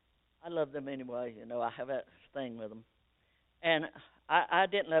 I love them anyway. You know, I have that thing with them. And I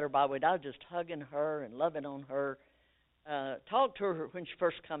didn't let her by with it. I was just hugging her and loving on her. Talked to her when she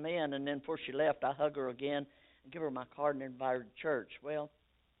first come in, and then before she left, I hug her again and give her my card and invite her to church. Well,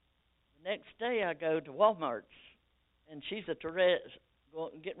 the next day I go to Walmart's, and she's at the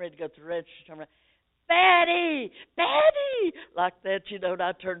getting ready to go to the register. I'm like, Betty, like that, you know, and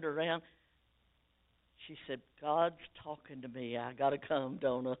I turned around. She said, God's talking to me. I got to come,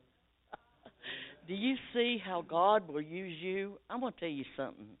 don't I? Do you see how God will use you? I'm going to tell you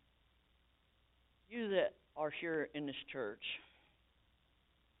something. You that are here in this church,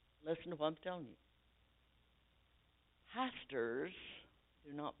 listen to what I'm telling you. Pastors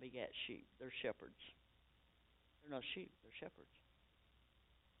do not beget sheep. They're shepherds. They're not sheep. They're shepherds.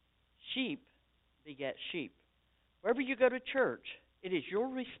 Sheep beget sheep. Wherever you go to church, it is your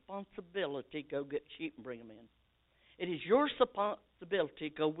responsibility to go get sheep and bring them in. It is your responsibility to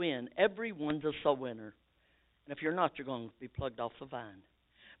go win. Everyone's a soul winner. And if you're not, you're going to be plugged off the vine.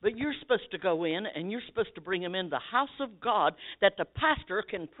 But you're supposed to go in, and you're supposed to bring them in the house of God, that the pastor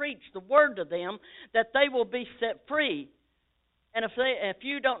can preach the word to them, that they will be set free. And if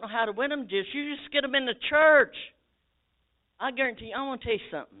you don't know how to win them, you just get them in the church. I guarantee you, I want to tell you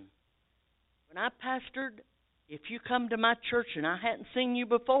something. When I pastored, if you come to my church and I hadn't seen you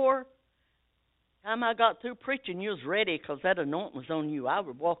before, time I got through preaching, you was ready because that anointing was on you. I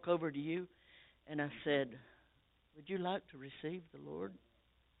would walk over to you, and I said, would you like to receive the Lord?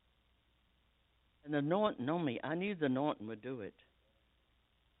 And the anointing on me, I knew the anointing would do it.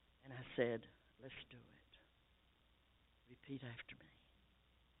 And I said, let's do it. Repeat after me.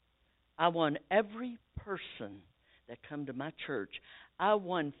 I won every person that come to my church. I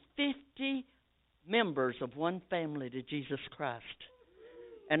won 50 members of one family to Jesus Christ.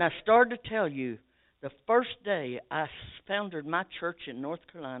 And I started to tell you, the first day I founded my church in North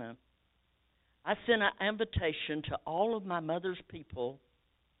Carolina, I sent an invitation to all of my mother's people,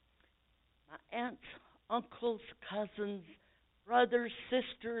 my aunts, uncles, cousins, brothers,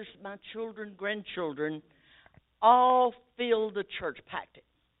 sisters, my children, grandchildren, all filled the church, packed it.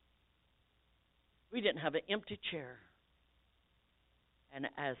 We didn't have an empty chair. And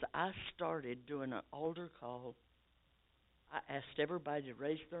as I started doing an altar call, I asked everybody to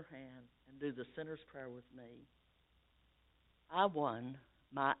raise their hand and do the sinner's prayer with me. I won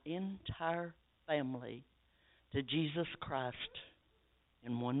my entire family to Jesus Christ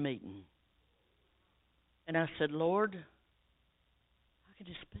in one meeting. And I said, Lord, how can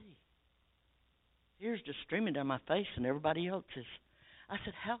this be? Tears just streaming down my face and everybody else's. I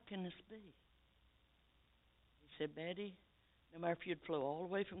said, how can this be? He said, Betty, no matter if you'd flew all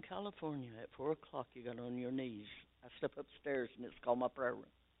the way from California, at 4 o'clock you got on your knees. I step upstairs and it's called my prayer room.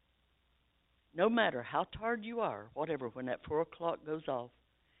 No matter how tired you are, whatever, when that 4 o'clock goes off,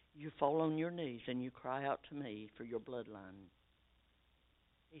 you fall on your knees and you cry out to me for your bloodline.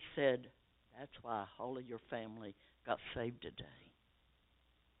 He said, that's why all of your family got saved today.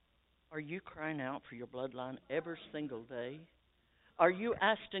 Are you crying out for your bloodline every single day? Are you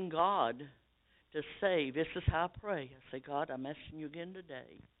asking God to save? This is how I pray. I say, God, I'm asking you again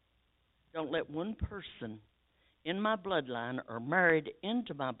today. Don't let one person in my bloodline or married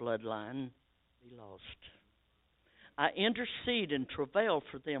into my bloodline be lost. I intercede and travail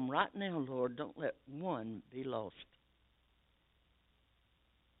for them right now, Lord. Don't let one be lost.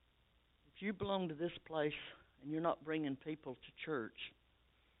 If you belong to this place and you're not bringing people to church,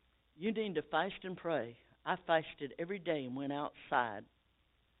 you need to fast and pray. I fasted every day and went outside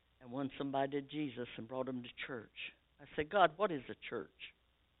and won somebody to Jesus and brought them to church. I said, God, what is a church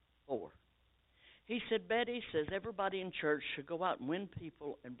for? He said, Betty, says everybody in church should go out and win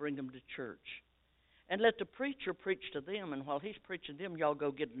people and bring them to church. And let the preacher preach to them, and while he's preaching to them, y'all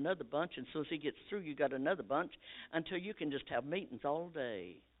go get another bunch, and as soon as he gets through, you got another bunch, until you can just have meetings all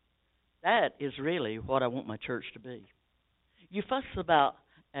day. That is really what I want my church to be. You fuss about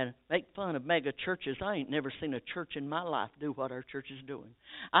and make fun of mega churches. I ain't never seen a church in my life do what our church is doing.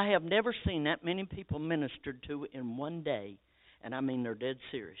 I have never seen that many people ministered to in one day, and I mean they're dead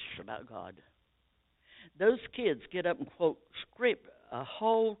serious about God. Those kids get up and quote script, a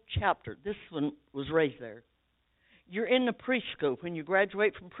whole chapter. This one was raised there. You're in the preschool. When you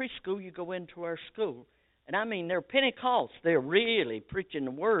graduate from preschool, you go into our school. And I mean, they're Pentecost. They're really preaching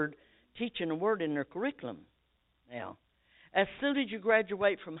the Word, teaching the Word in their curriculum. Now, as soon as you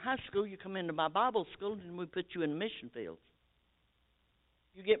graduate from high school, you come into my Bible school, and we put you in mission fields.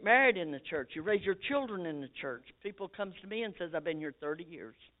 You get married in the church. You raise your children in the church. People comes to me and says, I've been here 30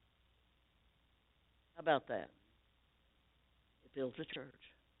 years. How about that? It fills the church.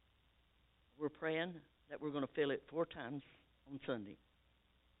 We're praying that we're going to fill it 4 times on Sunday.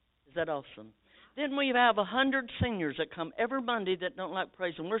 Is that awesome? Then we have 100 seniors that come every Monday that don't like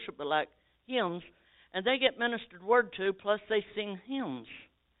praise and worship but like hymns, and they get ministered word to, plus they sing hymns.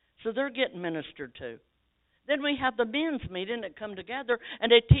 So they're getting ministered to. Then we have the men's meeting that come together,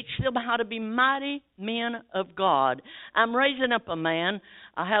 and they teach them how to be mighty men of God. I'm raising up a man.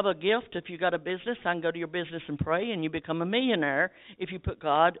 I have a gift. If you got a business, I can go to your business and pray, and you become a millionaire if you put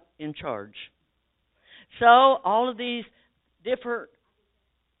God in charge. So all of these different,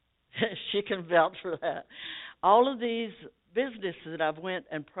 she can vouch for that. All of these businesses that I've went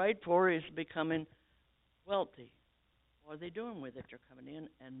and prayed for is becoming wealthy. What are they doing with it? They're coming in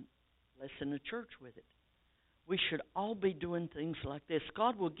and blessing the church with it. We should all be doing things like this.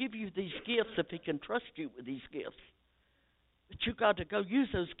 God will give you these gifts if He can trust you with these gifts. But you've got to go use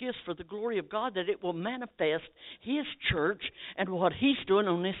those gifts for the glory of God, that it will manifest His church and what He's doing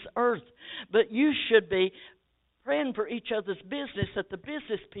on this earth. But you should be praying for each other's business, that the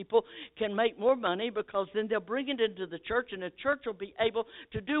business people can make more money, because then they'll bring it into the church, and the church will be able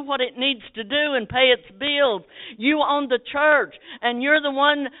to do what it needs to do and pay its bills. You own the church, and you're the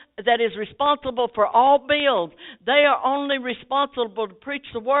one that is responsible for all bills. They are only responsible to preach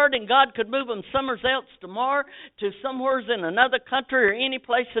the word, and God could move them somewhere else tomorrow to somewhere in another country or any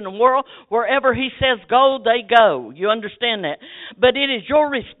place in the world. Wherever He says go, they go. You understand that? But it is your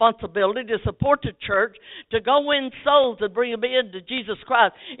responsibility to support the church, to go win souls and bring them into Jesus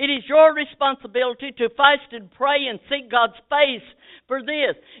Christ. It is your responsibility to fast and pray and seek God's face for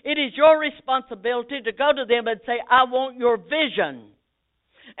this. It is your responsibility to go to them and say, I want your vision.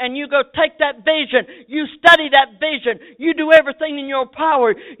 And you go take that vision. You study that vision. You do everything in your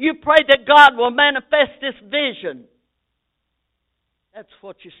power. You pray that God will manifest this vision. That's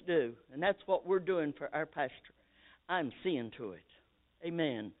what you do. And that's what we're doing for our pastor. I'm seeing to it.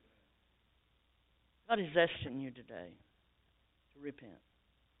 Amen. God is asking you today to repent.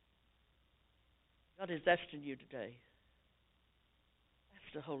 God is asking you today.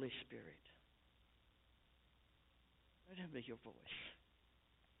 Ask the Holy Spirit. Let Him be your voice.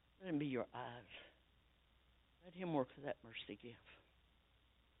 Let Him be your eyes. Let Him work that mercy gift.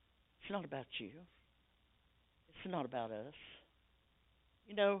 It's not about you. It's not about us.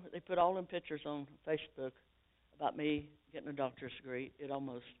 You know, they put all them pictures on Facebook about me getting a doctor's degree. It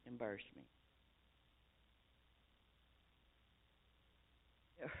almost embarrassed me.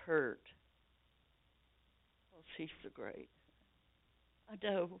 It hurt. Because He's so great. I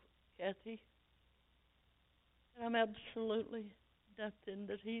know, Kathy. And I'm absolutely nothing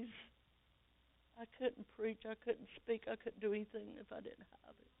that I couldn't preach, I couldn't speak, I couldn't do anything if I didn't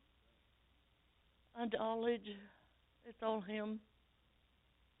have it. Acknowledge it's all Him.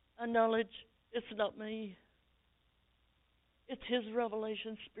 Acknowledge it's not me. It's His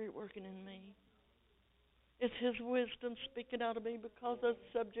revelation spirit working in me. It's His wisdom speaking out of me, because I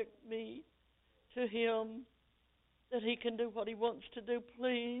subject me to Him, that He can do what He wants to do.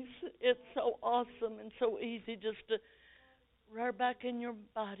 Please, it's so awesome and so easy just to rear back in your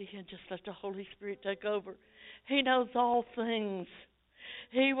body and just let the Holy Spirit take over. He knows all things.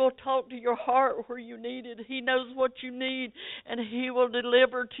 He will talk to your heart where you need it. He knows what you need, and He will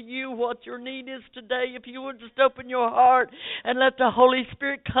deliver to you what your need is today. If you would just open your heart and let the Holy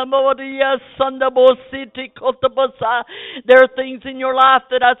Spirit come over you. There are things in your life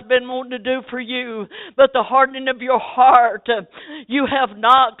that I've been wanting to do for you, but the hardening of your heart, you have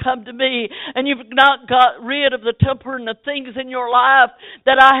not come to me, and you've not got rid of the temper and the things in your life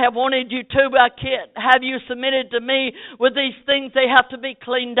that I have wanted you to. I can't have you submitted to me with these things. They have to be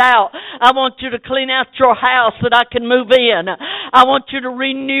cleaned out. I want you to clean out your house that I can move in. I want you to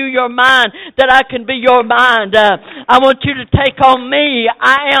renew your mind that I can be your mind. I want you to take on me.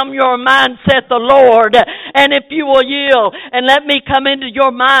 I am your mind, saith the Lord. And if you will yield and let me come into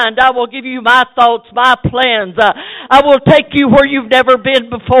your mind, I will give you my thoughts, my plans. I will take you where you've never been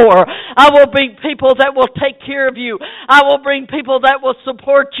before. I will bring people that will take care of you. I will bring people that will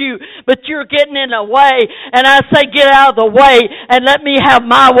support you. But you're getting in the way. And I say, get out of the way and let me have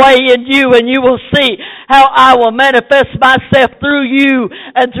my way in you, and you will see how I will manifest myself through you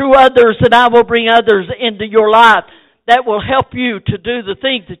and through others, and I will bring others into your life that will help you to do the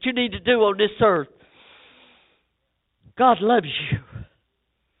things that you need to do on this earth. God loves you,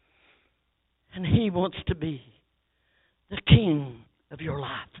 and He wants to be the king of your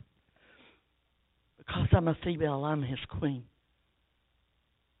life. Because I'm a female, I'm His queen.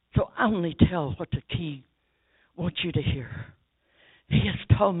 So I only tell what the King wants you to hear. He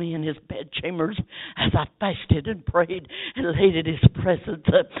has told me in His bedchambers as I fasted and prayed and laid in His presence.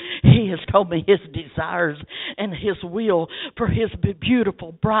 He has told me His desires and His will for His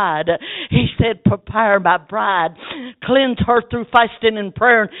beautiful bride. He said, prepare my bride. Cleanse her through fasting and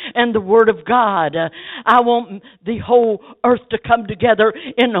prayer and the Word of God. I want the whole earth to come together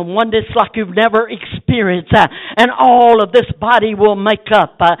in a oneness like you've never experienced. And all of this body will make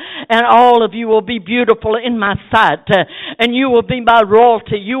up. And all of you will be beautiful in my sight. And you will be my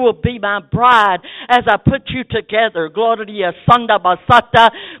royalty. You will be my bride as I put you together. Gloria Sanda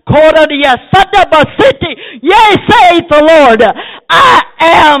Basata, Gloria Sanda Basiti. Yea, saith the Lord, I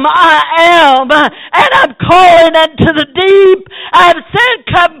am, and I'm calling unto the deep. I have said,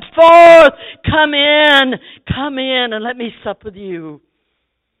 come forth, come in, and let me sup with you.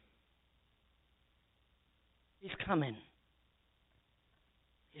 He's coming.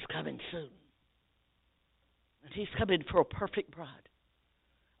 He's coming soon. And He's coming for a perfect bride.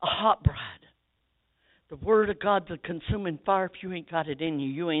 A hot bride. The Word of God's a consuming fire. If you ain't got it in you,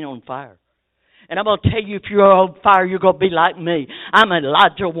 you ain't on fire. And I'm going to tell you, if you're on fire, you're going to be like me. I'm an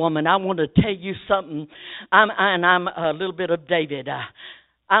Elijah woman. I want to tell you something. I'm a little bit of David.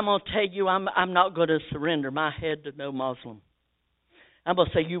 I'm going to tell you, I'm not going to surrender my head to no Muslim. I'm going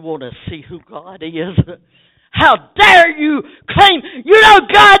to say, you want to see who God is? How dare you claim you know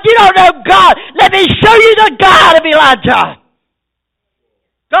God, you don't know God. Let me show you the God of Elijah.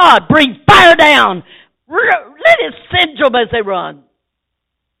 God, bring fire down. Let it singe them as they run.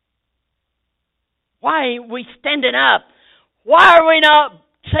 Why ain't we standing up? Why are we not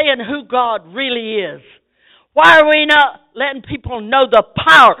saying who God really is? Why are we not letting people know the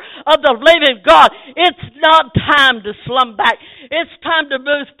power of the living God? It's not time to slum back. It's time to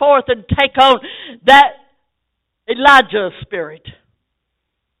move forth and take on that Elijah spirit.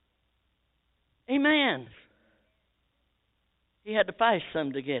 Amen. He had to fight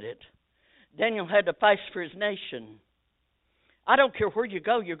some to get it. Daniel had to fight for his nation. I don't care where you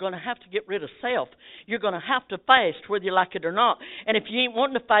go, you're going to have to get rid of self. You're going to have to fast, whether you like it or not. And if you ain't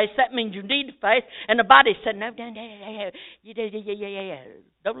wanting to fast, that means you need to fast. And the body said, no, don't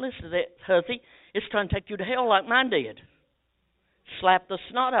listen to that, hussy. It's trying to take you to hell like mine did. Slap the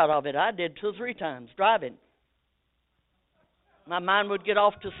snot out of it. I did 2 or 3 times driving. My mind would get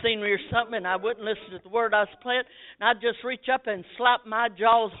off to scenery or something, and I wouldn't listen to the word I was playing. And I'd just reach up and slap my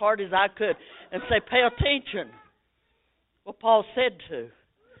jaw as hard as I could and say, pay attention. What Paul said to.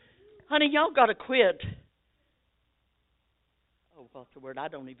 Honey, y'all got to quit. Oh, what's the word? I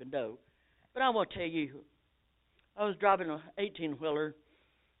don't even know. But I want to tell you, I was driving an 18-wheeler,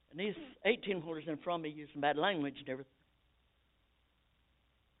 and these 18-wheelers in front of me using bad language and everything.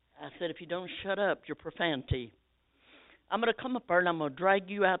 I said, if you don't shut up, your profanity, I'm going to come up there and I'm going to drag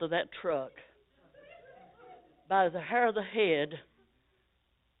you out of that truck by the hair of the head.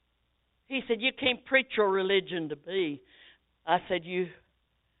 He said, you can't preach your religion to me. I said,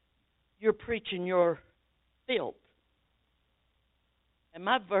 you're preaching your filth. And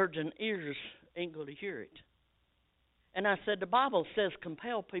my virgin ears ain't going to hear it. And I said, the Bible says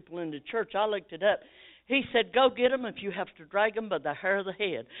compel people into church. I looked it up. He said, go get them if you have to drag them by the hair of the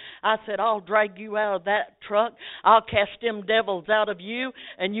head. I said, I'll drag you out of that truck. I'll cast them devils out of you,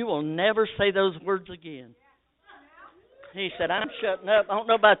 and you will never say those words again. He said, I'm shutting up. I don't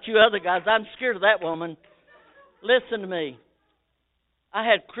know about you other guys. I'm scared of that woman. Listen to me. I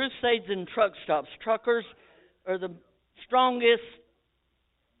had crusades in truck stops. Truckers are the strongest,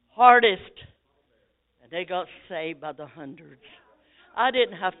 hardest, and they got saved by the hundreds. I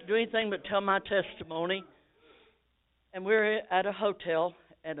didn't have to do anything but tell my testimony. And we were at a hotel,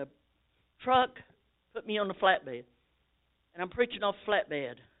 and a truck put me on the flatbed. And I'm preaching off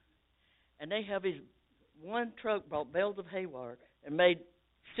flatbed. And they have one truck brought bales of haywire and made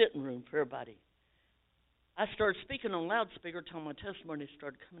sitting room for everybody. I started speaking on loudspeaker, telling my testimony.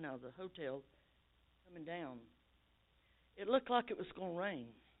 Started coming out of the hotel, coming down. It looked like it was going to rain.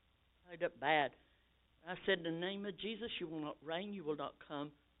 Played up bad. I said, in the name of Jesus, you will not rain. You will not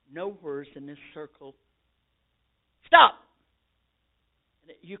come nowheres in this circle. Stop!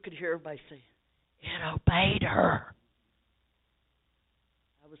 And you could hear everybody say, it obeyed her.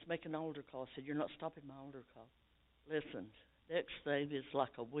 I was making an altar call. I said, you're not stopping my altar call. Listen, next thing is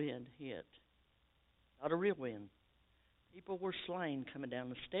like a wind hit. Not a real wind. People were slain coming down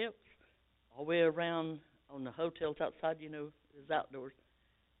the steps, all the way around on the hotels outside, it was outdoors.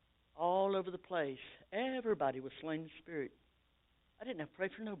 All over the place. Everybody was slain in the spirit. I didn't have to pray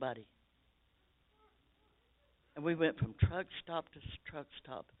for nobody. And we went from truck stop to truck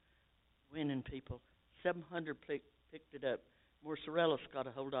stop, winning people. 700 picked it up. Morcerellis got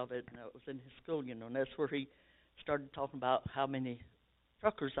a hold of it, and it was in his school, and that's where he started talking about how many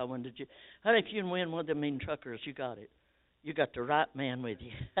truckers I wanted you. Honey, if you can win one of them mean truckers, you got it. You got the right man with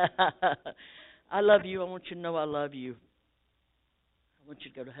you. I love you. I want you to know I love you. I want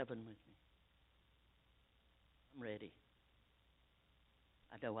you to go to heaven with me. I'm ready.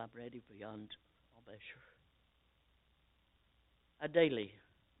 I know I'm ready beyond all measure. I daily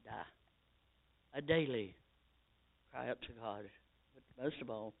die. I daily cry out to God. But most of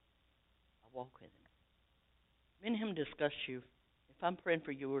all, I walk with Him. Me and Him discuss you. If I'm praying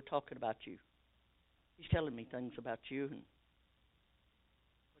for you, we're talking about you. He's telling me things about you and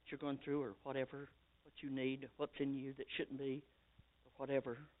what you're going through or whatever, what you need, what's in you that shouldn't be, or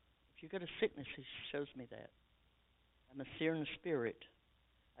whatever. If you've got a sickness, He shows me that. I'm a seer in the spirit.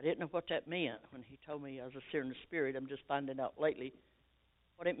 I didn't know what that meant when He told me I was a seer in the spirit. I'm just finding out lately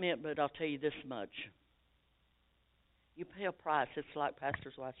what it meant, but I'll tell you this much. You pay a price. It's like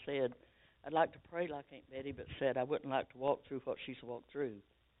Pastor's wife said. I'd like to pray like Aunt Betty, but said I wouldn't like to walk through what she's walked through.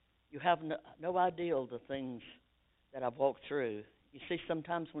 You have no idea the things that I've walked through. You see,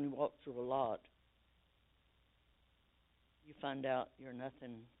 sometimes when you walk through a lot, you find out you're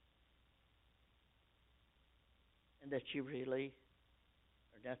nothing and that you really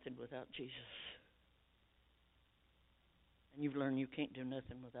are nothing without Jesus. And you've learned you can't do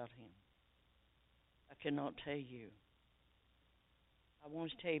nothing without Him. I cannot tell you. I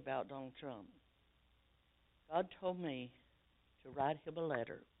want to tell you about Donald Trump. God told me to write him a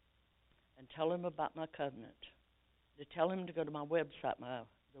letter and tell him about my covenant, to tell him to go to my website.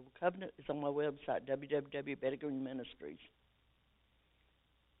 The covenant is on my website, www.BettyGreen Ministries.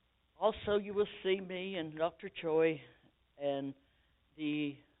 Also, you will see me and Dr. Choi and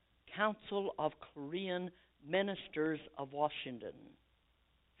the Council of Korean Ministers of Washington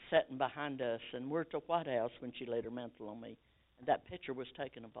sitting behind us, and we're at the White House when she laid her mantle on me. And that picture was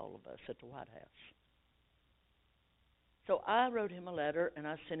taken of all of us at the White House. So I wrote him a letter, and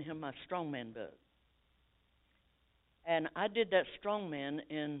I sent him my Strongman book. And I did that Strongman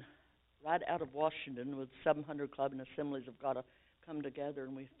right out of Washington with 700 Club and Assemblies of God come together,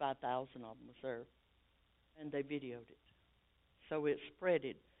 and 5,000 of them was there. And they videoed it. So it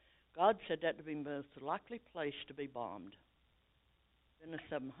spreaded. God said that to be the most likely place to be bombed. Then the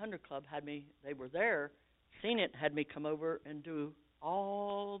 700 Club they were there, seen it, had me come over and do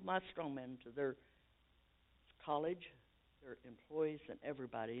all my strongmen to their college, their employees, and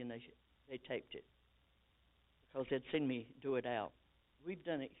everybody, and they taped it because they'd seen me do it out. We've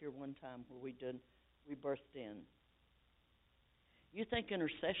done it here one time where we birthed in. You think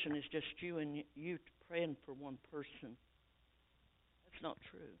intercession is just you and you praying for one person. That's not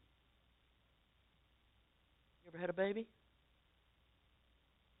true. You ever had a baby?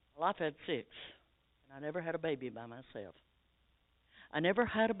 Well, I've had 6. I never had a baby by myself. I never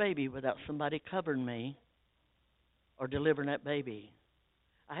had a baby without somebody covering me or delivering that baby.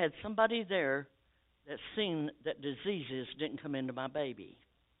 I had somebody there that seen that diseases didn't come into my baby.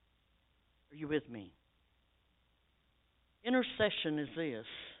 Are you with me? Intercession is this.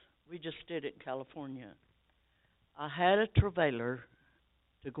 We just did it in California. I had a travailer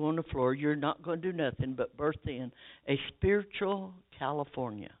to go on the floor. You're not going to do nothing but birth in a spiritual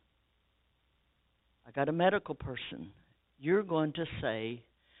California. I got a medical person. You're going to say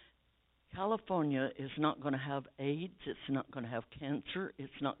California is not going to have AIDS. It's not going to have cancer.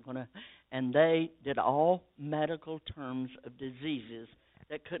 It's not going to, and they did all medical terms of diseases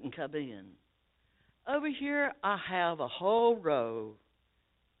that couldn't come in. Over here, I have a whole row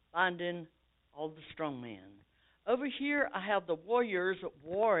binding all the strong men. Over here, I have the warriors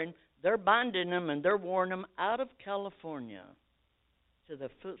warring. They're binding them and they're warring them out of California to the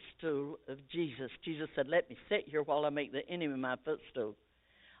footstool of Jesus. Jesus said, "Let me sit here while I make the enemy my footstool."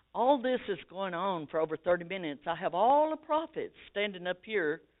 All this is going on for over 30 minutes. I have all the prophets standing up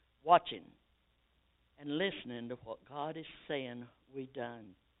here watching and listening to what God is saying we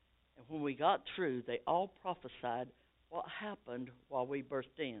done. And when we got through, they all prophesied what happened while we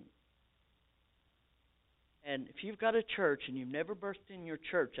birthed in. And if you've got a church and you've never birthed in your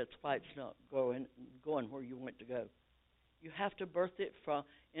church, that's why it's not going where you want to go. You have to birth it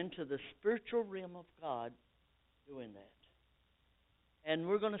into the spiritual realm of God doing that. And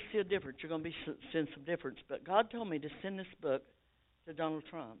we're going to see a difference. You're going to be seeing some difference. But God told me to send this book to Donald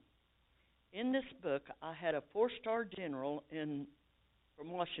Trump. In this book, I had a 4-star general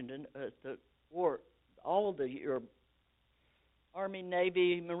from Washington, the war, all your Army,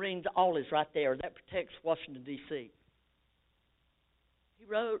 Navy, Marines, all is right there. That protects Washington, D.C. He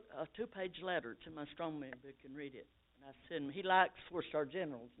wrote a 2-page letter to my strongman book and read it. And I said, he likes 4-star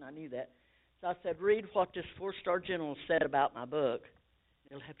generals, and I knew that. So I said, read what this 4-star general said about my book.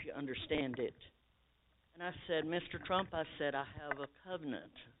 It'll help you understand it. And I said, Mr. Trump, I said, I have a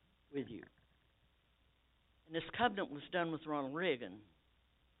covenant with you. And this covenant was done with Ronald Reagan.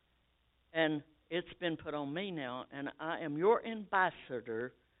 And it's been put on me now, and I am your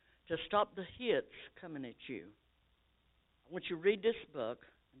ambassador to stop the hits coming at you. I want you to read this book,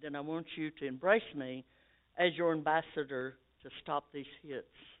 and then I want you to embrace me as your ambassador to stop these hits.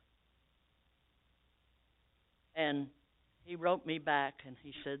 And he wrote me back, and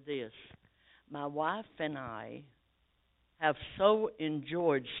he said this: my wife and I have so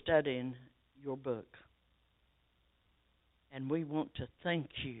enjoyed studying your book, and we want to thank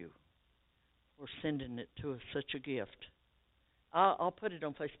you for sending it to us, such a gift. I'll put it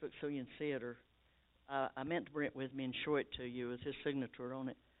on Facebook so you can see it, or I meant to bring it with me and show it to you with his signature on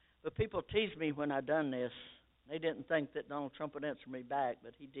it. But people teased me when I done this. They didn't think that Donald Trump would answer me back,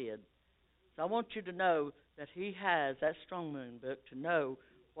 but he did. So I want you to know that he has that Strong Moon book to know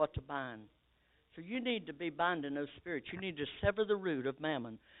what to bind. So you need to be binding those spirits. You need to sever the root of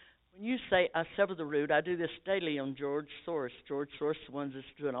mammon. When you say, I sever the root, I do this daily on George Soros. George Soros, the one that's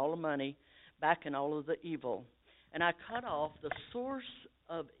doing all the money, backing all of the evil. And I cut off the source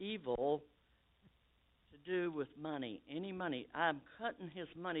of evil to do with money, any money. I'm cutting his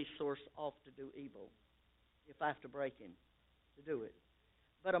money source off to do evil if I have to break him to do it.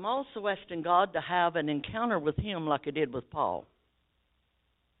 But I'm also asking God to have an encounter with him like I did with Paul.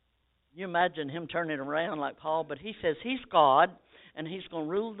 You imagine him turning around like Paul, but he says he's God and he's going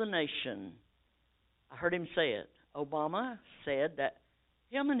to rule the nation. I heard him say it. Obama said that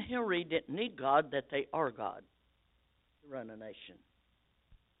him and Hillary didn't need God, that they are God to run a nation.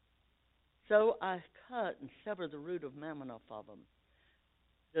 So I cut and sever the root of mammon off of them.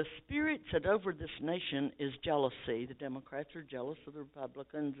 The spirit that over this nation is jealousy. The Democrats are jealous of the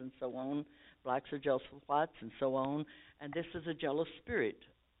Republicans and so on. Blacks are jealous of whites and so on. And this is a jealous spirit.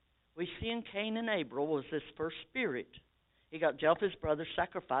 We see in Cain and Abel was this first spirit. He got jealous of his brother's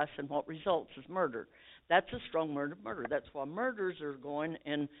sacrifice, and what results is murder. That's a strong murder. That's why murders are going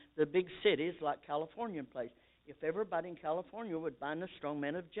in the big cities like California and place. If everybody in California would bind the strong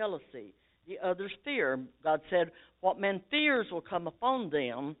man of jealousy, the others fear. God said, what man fears will come upon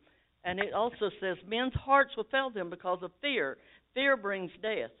them. And it also says, men's hearts will fail them because of fear. Fear brings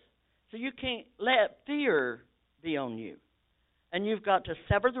death. So you can't let fear be on you. And you've got to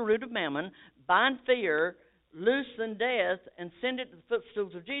sever the root of mammon, bind fear, loosen death, and send it to the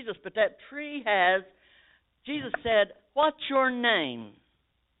footstools of Jesus. But that tree has, Jesus said, what's your name?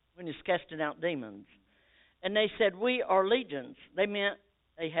 When he's casting out demons. And they said, we are legions. They meant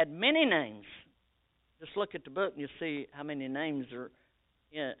they had many names. Just look at the book and you'll see how many names are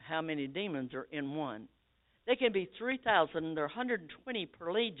in, how many demons are in one. They can be 3,000. There are 120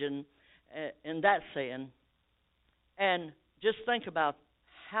 per legion in that saying. And just think about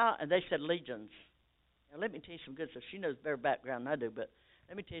how, and they said legions. Now let me tell you some good stuff. She knows better background than I do, but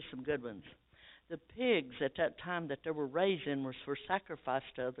let me tell you some good ones. The pigs at that time that they were raising were for sacrifice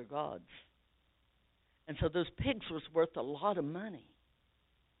to other gods. And so those pigs was worth a lot of money.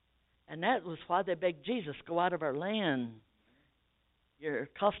 And that was why they begged Jesus, go out of our land. You're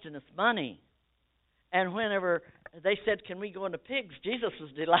costing us money. And whenever they said, can we go into pigs, Jesus was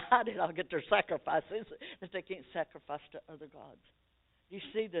delighted. I'll get their sacrifices that they can't sacrifice to other gods. You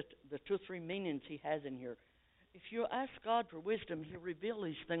see the 2 or 3 meanings he has in here. If you ask God for wisdom, he'll reveal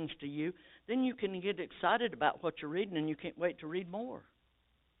these things to you. Then you can get excited about what you're reading, and you can't wait to read more.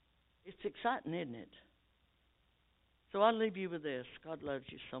 It's exciting, isn't it? So I leave you with this. God loves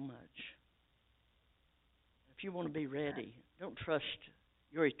you so much. If you want to be ready, don't trust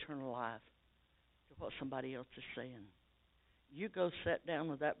your eternal life to what somebody else is saying. You go sit down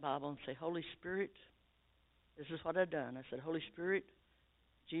with that Bible and say, Holy Spirit, this is what I've done. I said, Holy Spirit,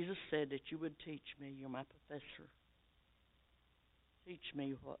 Jesus said that you would teach me. You're my professor. Teach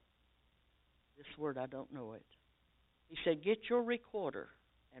me what this word, I don't know it. He said, get your recorder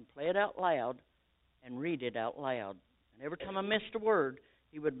and play it out loud and read it out loud. And every time I missed a word,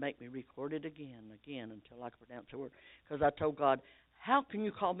 he would make me record it again until I could pronounce the word. Because I told God, how can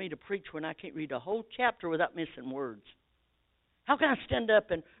you call me to preach when I can't read a whole chapter without missing words? How can I stand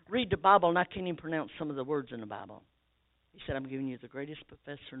up and read the Bible and I can't even pronounce some of the words in the Bible? He said, I'm giving you the greatest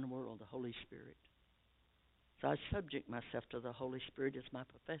professor in the world, the Holy Spirit. So I subject myself to the Holy Spirit as my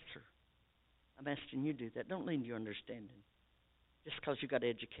professor. I'm asking you to do that. Don't lean to your understanding. Just because you got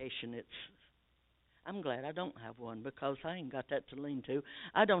education, I'm glad I don't have one, because I ain't got that to lean to.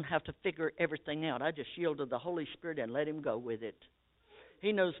 I don't have to figure everything out. I just yield to the Holy Spirit and let him go with it.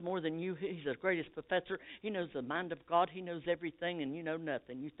 He knows more than you. He's the greatest professor. He knows the mind of God. He knows everything, and you know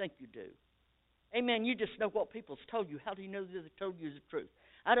nothing. You think you do. Amen. You just know what people's told you. How do you know that they told you the truth?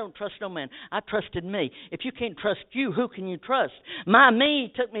 I don't trust no man. I trusted me. If you can't trust you, who can you trust?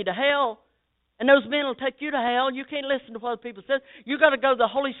 Me took me to hell. And those men will take you to hell. You can't listen to what people say. You got to go to the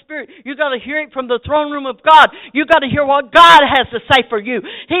Holy Spirit. You got to hear it from the throne room of God. You got to hear what God has to say for you.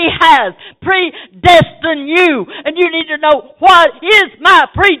 He has predestined you, and you need to know, what is my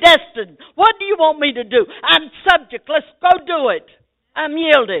predestined? What do you want me to do? I'm subject. Let's go do it. I'm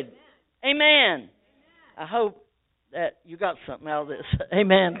yielded. Amen. I hope that you got something out of this.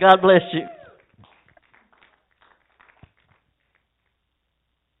 Amen. God bless you.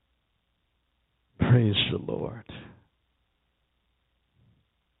 Praise the Lord.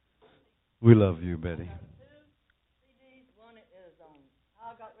 We love you, Betty. CDs. One is on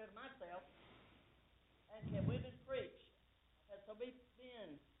How I Got Rid of Myself, and Can Women Preach? I had so many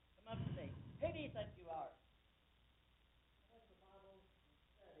men come up to me. Who do you think you are? That's the Bible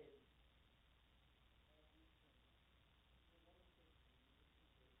study.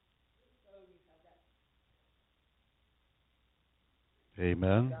 So you have that.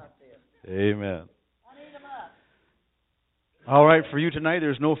 Amen. Amen. All right, for you tonight,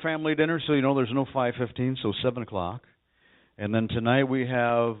 there's no family dinner, so you know there's no 5:15, so 7 o'clock. And then tonight we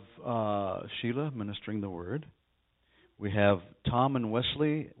have Sheila ministering the word. We have Tom and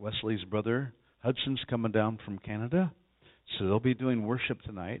Wesley's brother Hudson's coming down from Canada, so they'll be doing worship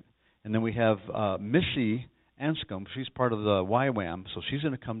tonight. And then we have Missy Anscombe. She's part of the YWAM, so she's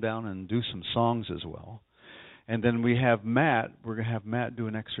going to come down and do some songs as well. And then we have Matt. We're going to have Matt do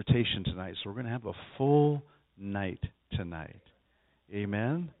an exhortation tonight, so we're going to have a full night tonight.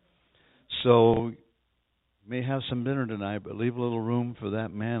 Amen? So you may have some dinner tonight, but leave a little room for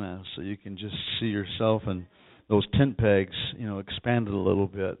that manna so you can just see yourself and those tent pegs, expanded a little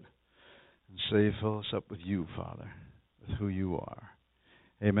bit. And say, fill us up with you, Father, with who you are.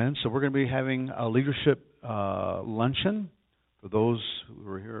 Amen? So we're going to be having a leadership luncheon. For those who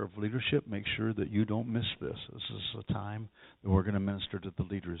are here of leadership, make sure that you don't miss this. This is a time that we're going to minister to the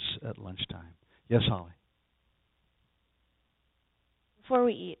leaders at lunchtime. Yes, Holly? Before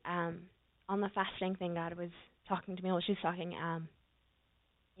we eat, on the fasting thing, God was talking to me while she was talking.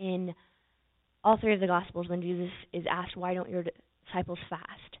 In all three of the Gospels, when Jesus is asked, why don't your disciples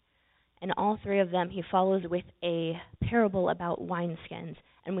fast? In all three of them, he follows with a parable about wineskins.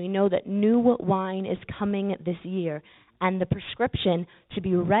 And we know that new wine is coming this year. And the prescription to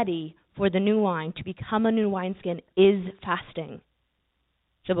be ready for the new wine, to become a new wineskin, is fasting.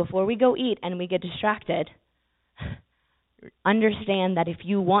 So before we go eat and we get distracted, understand that if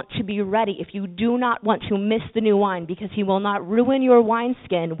you want to be ready, if you do not want to miss the new wine, because he will not ruin your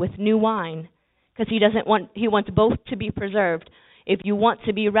wineskin with new wine, because he wants both to be preserved. If you want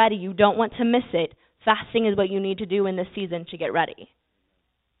to be ready, you don't want to miss it, fasting is what you need to do in this season to get ready.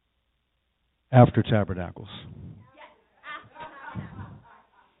 After Tabernacles.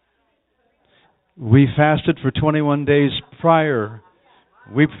 We fasted for 21 days prior.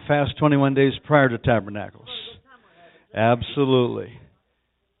 We fast 21 days prior to Tabernacles. Absolutely.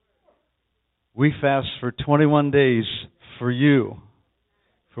 We fast for 21 days for you,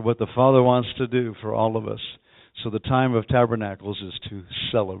 for what the Father wants to do for all of us. So the time of Tabernacles is to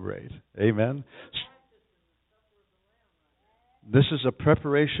celebrate. Amen? This is a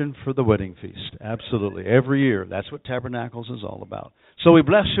preparation for the wedding feast. Absolutely. Every year. That's what Tabernacles is all about. So we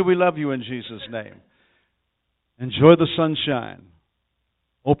bless you. We love you in Jesus' name. Enjoy the sunshine.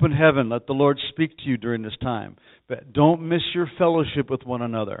 Open heaven. Let the Lord speak to you during this time. But don't miss your fellowship with one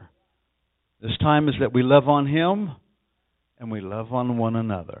another. This time is that we love on Him and we love on one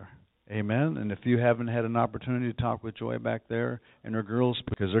another. Amen. And if you haven't had an opportunity to talk with Joy back there and her girls,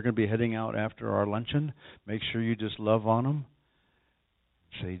 because they're going to be heading out after our luncheon, make sure you just love on them.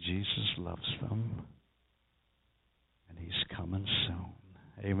 Say Jesus loves them. And He's coming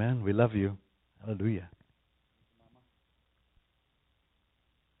soon. Amen. We love you. Hallelujah.